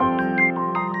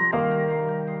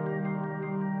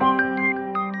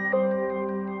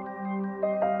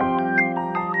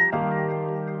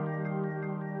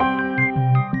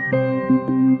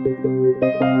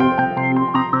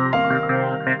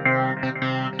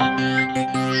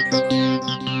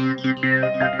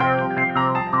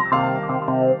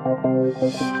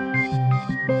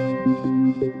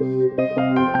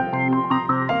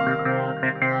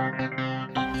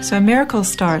 So a miracle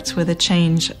starts with a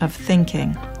change of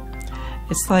thinking.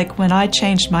 It's like when I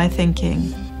changed my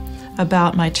thinking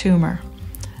about my tumor,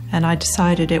 and I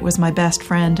decided it was my best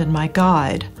friend and my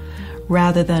guide,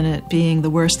 rather than it being the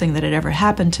worst thing that had ever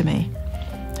happened to me.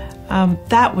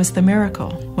 That was the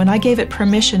miracle. When I gave it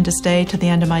permission to stay to the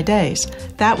end of my days,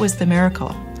 that was the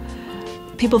miracle.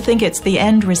 People think it's the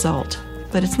end result,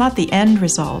 but it's not the end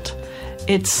result.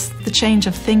 It's the change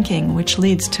of thinking which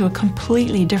leads to a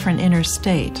completely different inner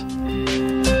state.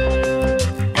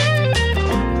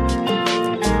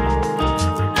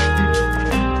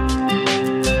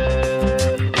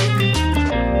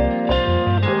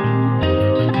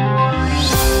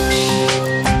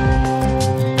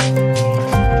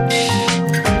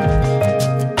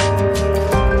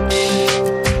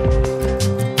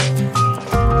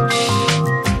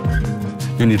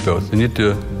 You need both. You need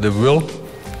the will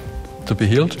to be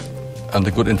healed and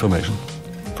the good information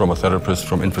from a therapist,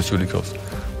 from infoceuticals,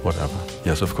 whatever.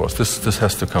 Yes, of course. This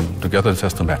has to come together. This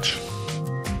has to match.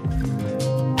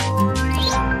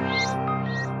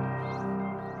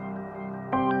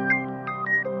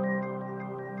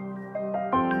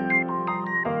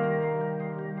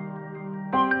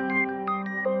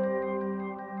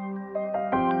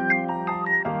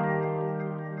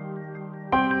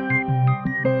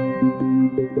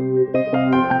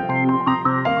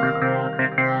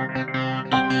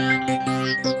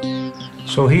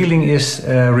 So healing is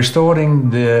restoring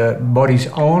the body's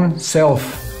own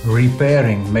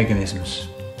self-repairing mechanisms.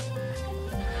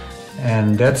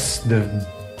 And that's the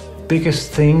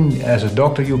biggest thing as a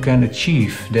doctor you can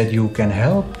achieve, that you can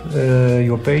help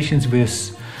your patients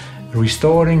with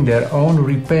restoring their own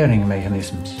repairing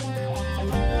mechanisms.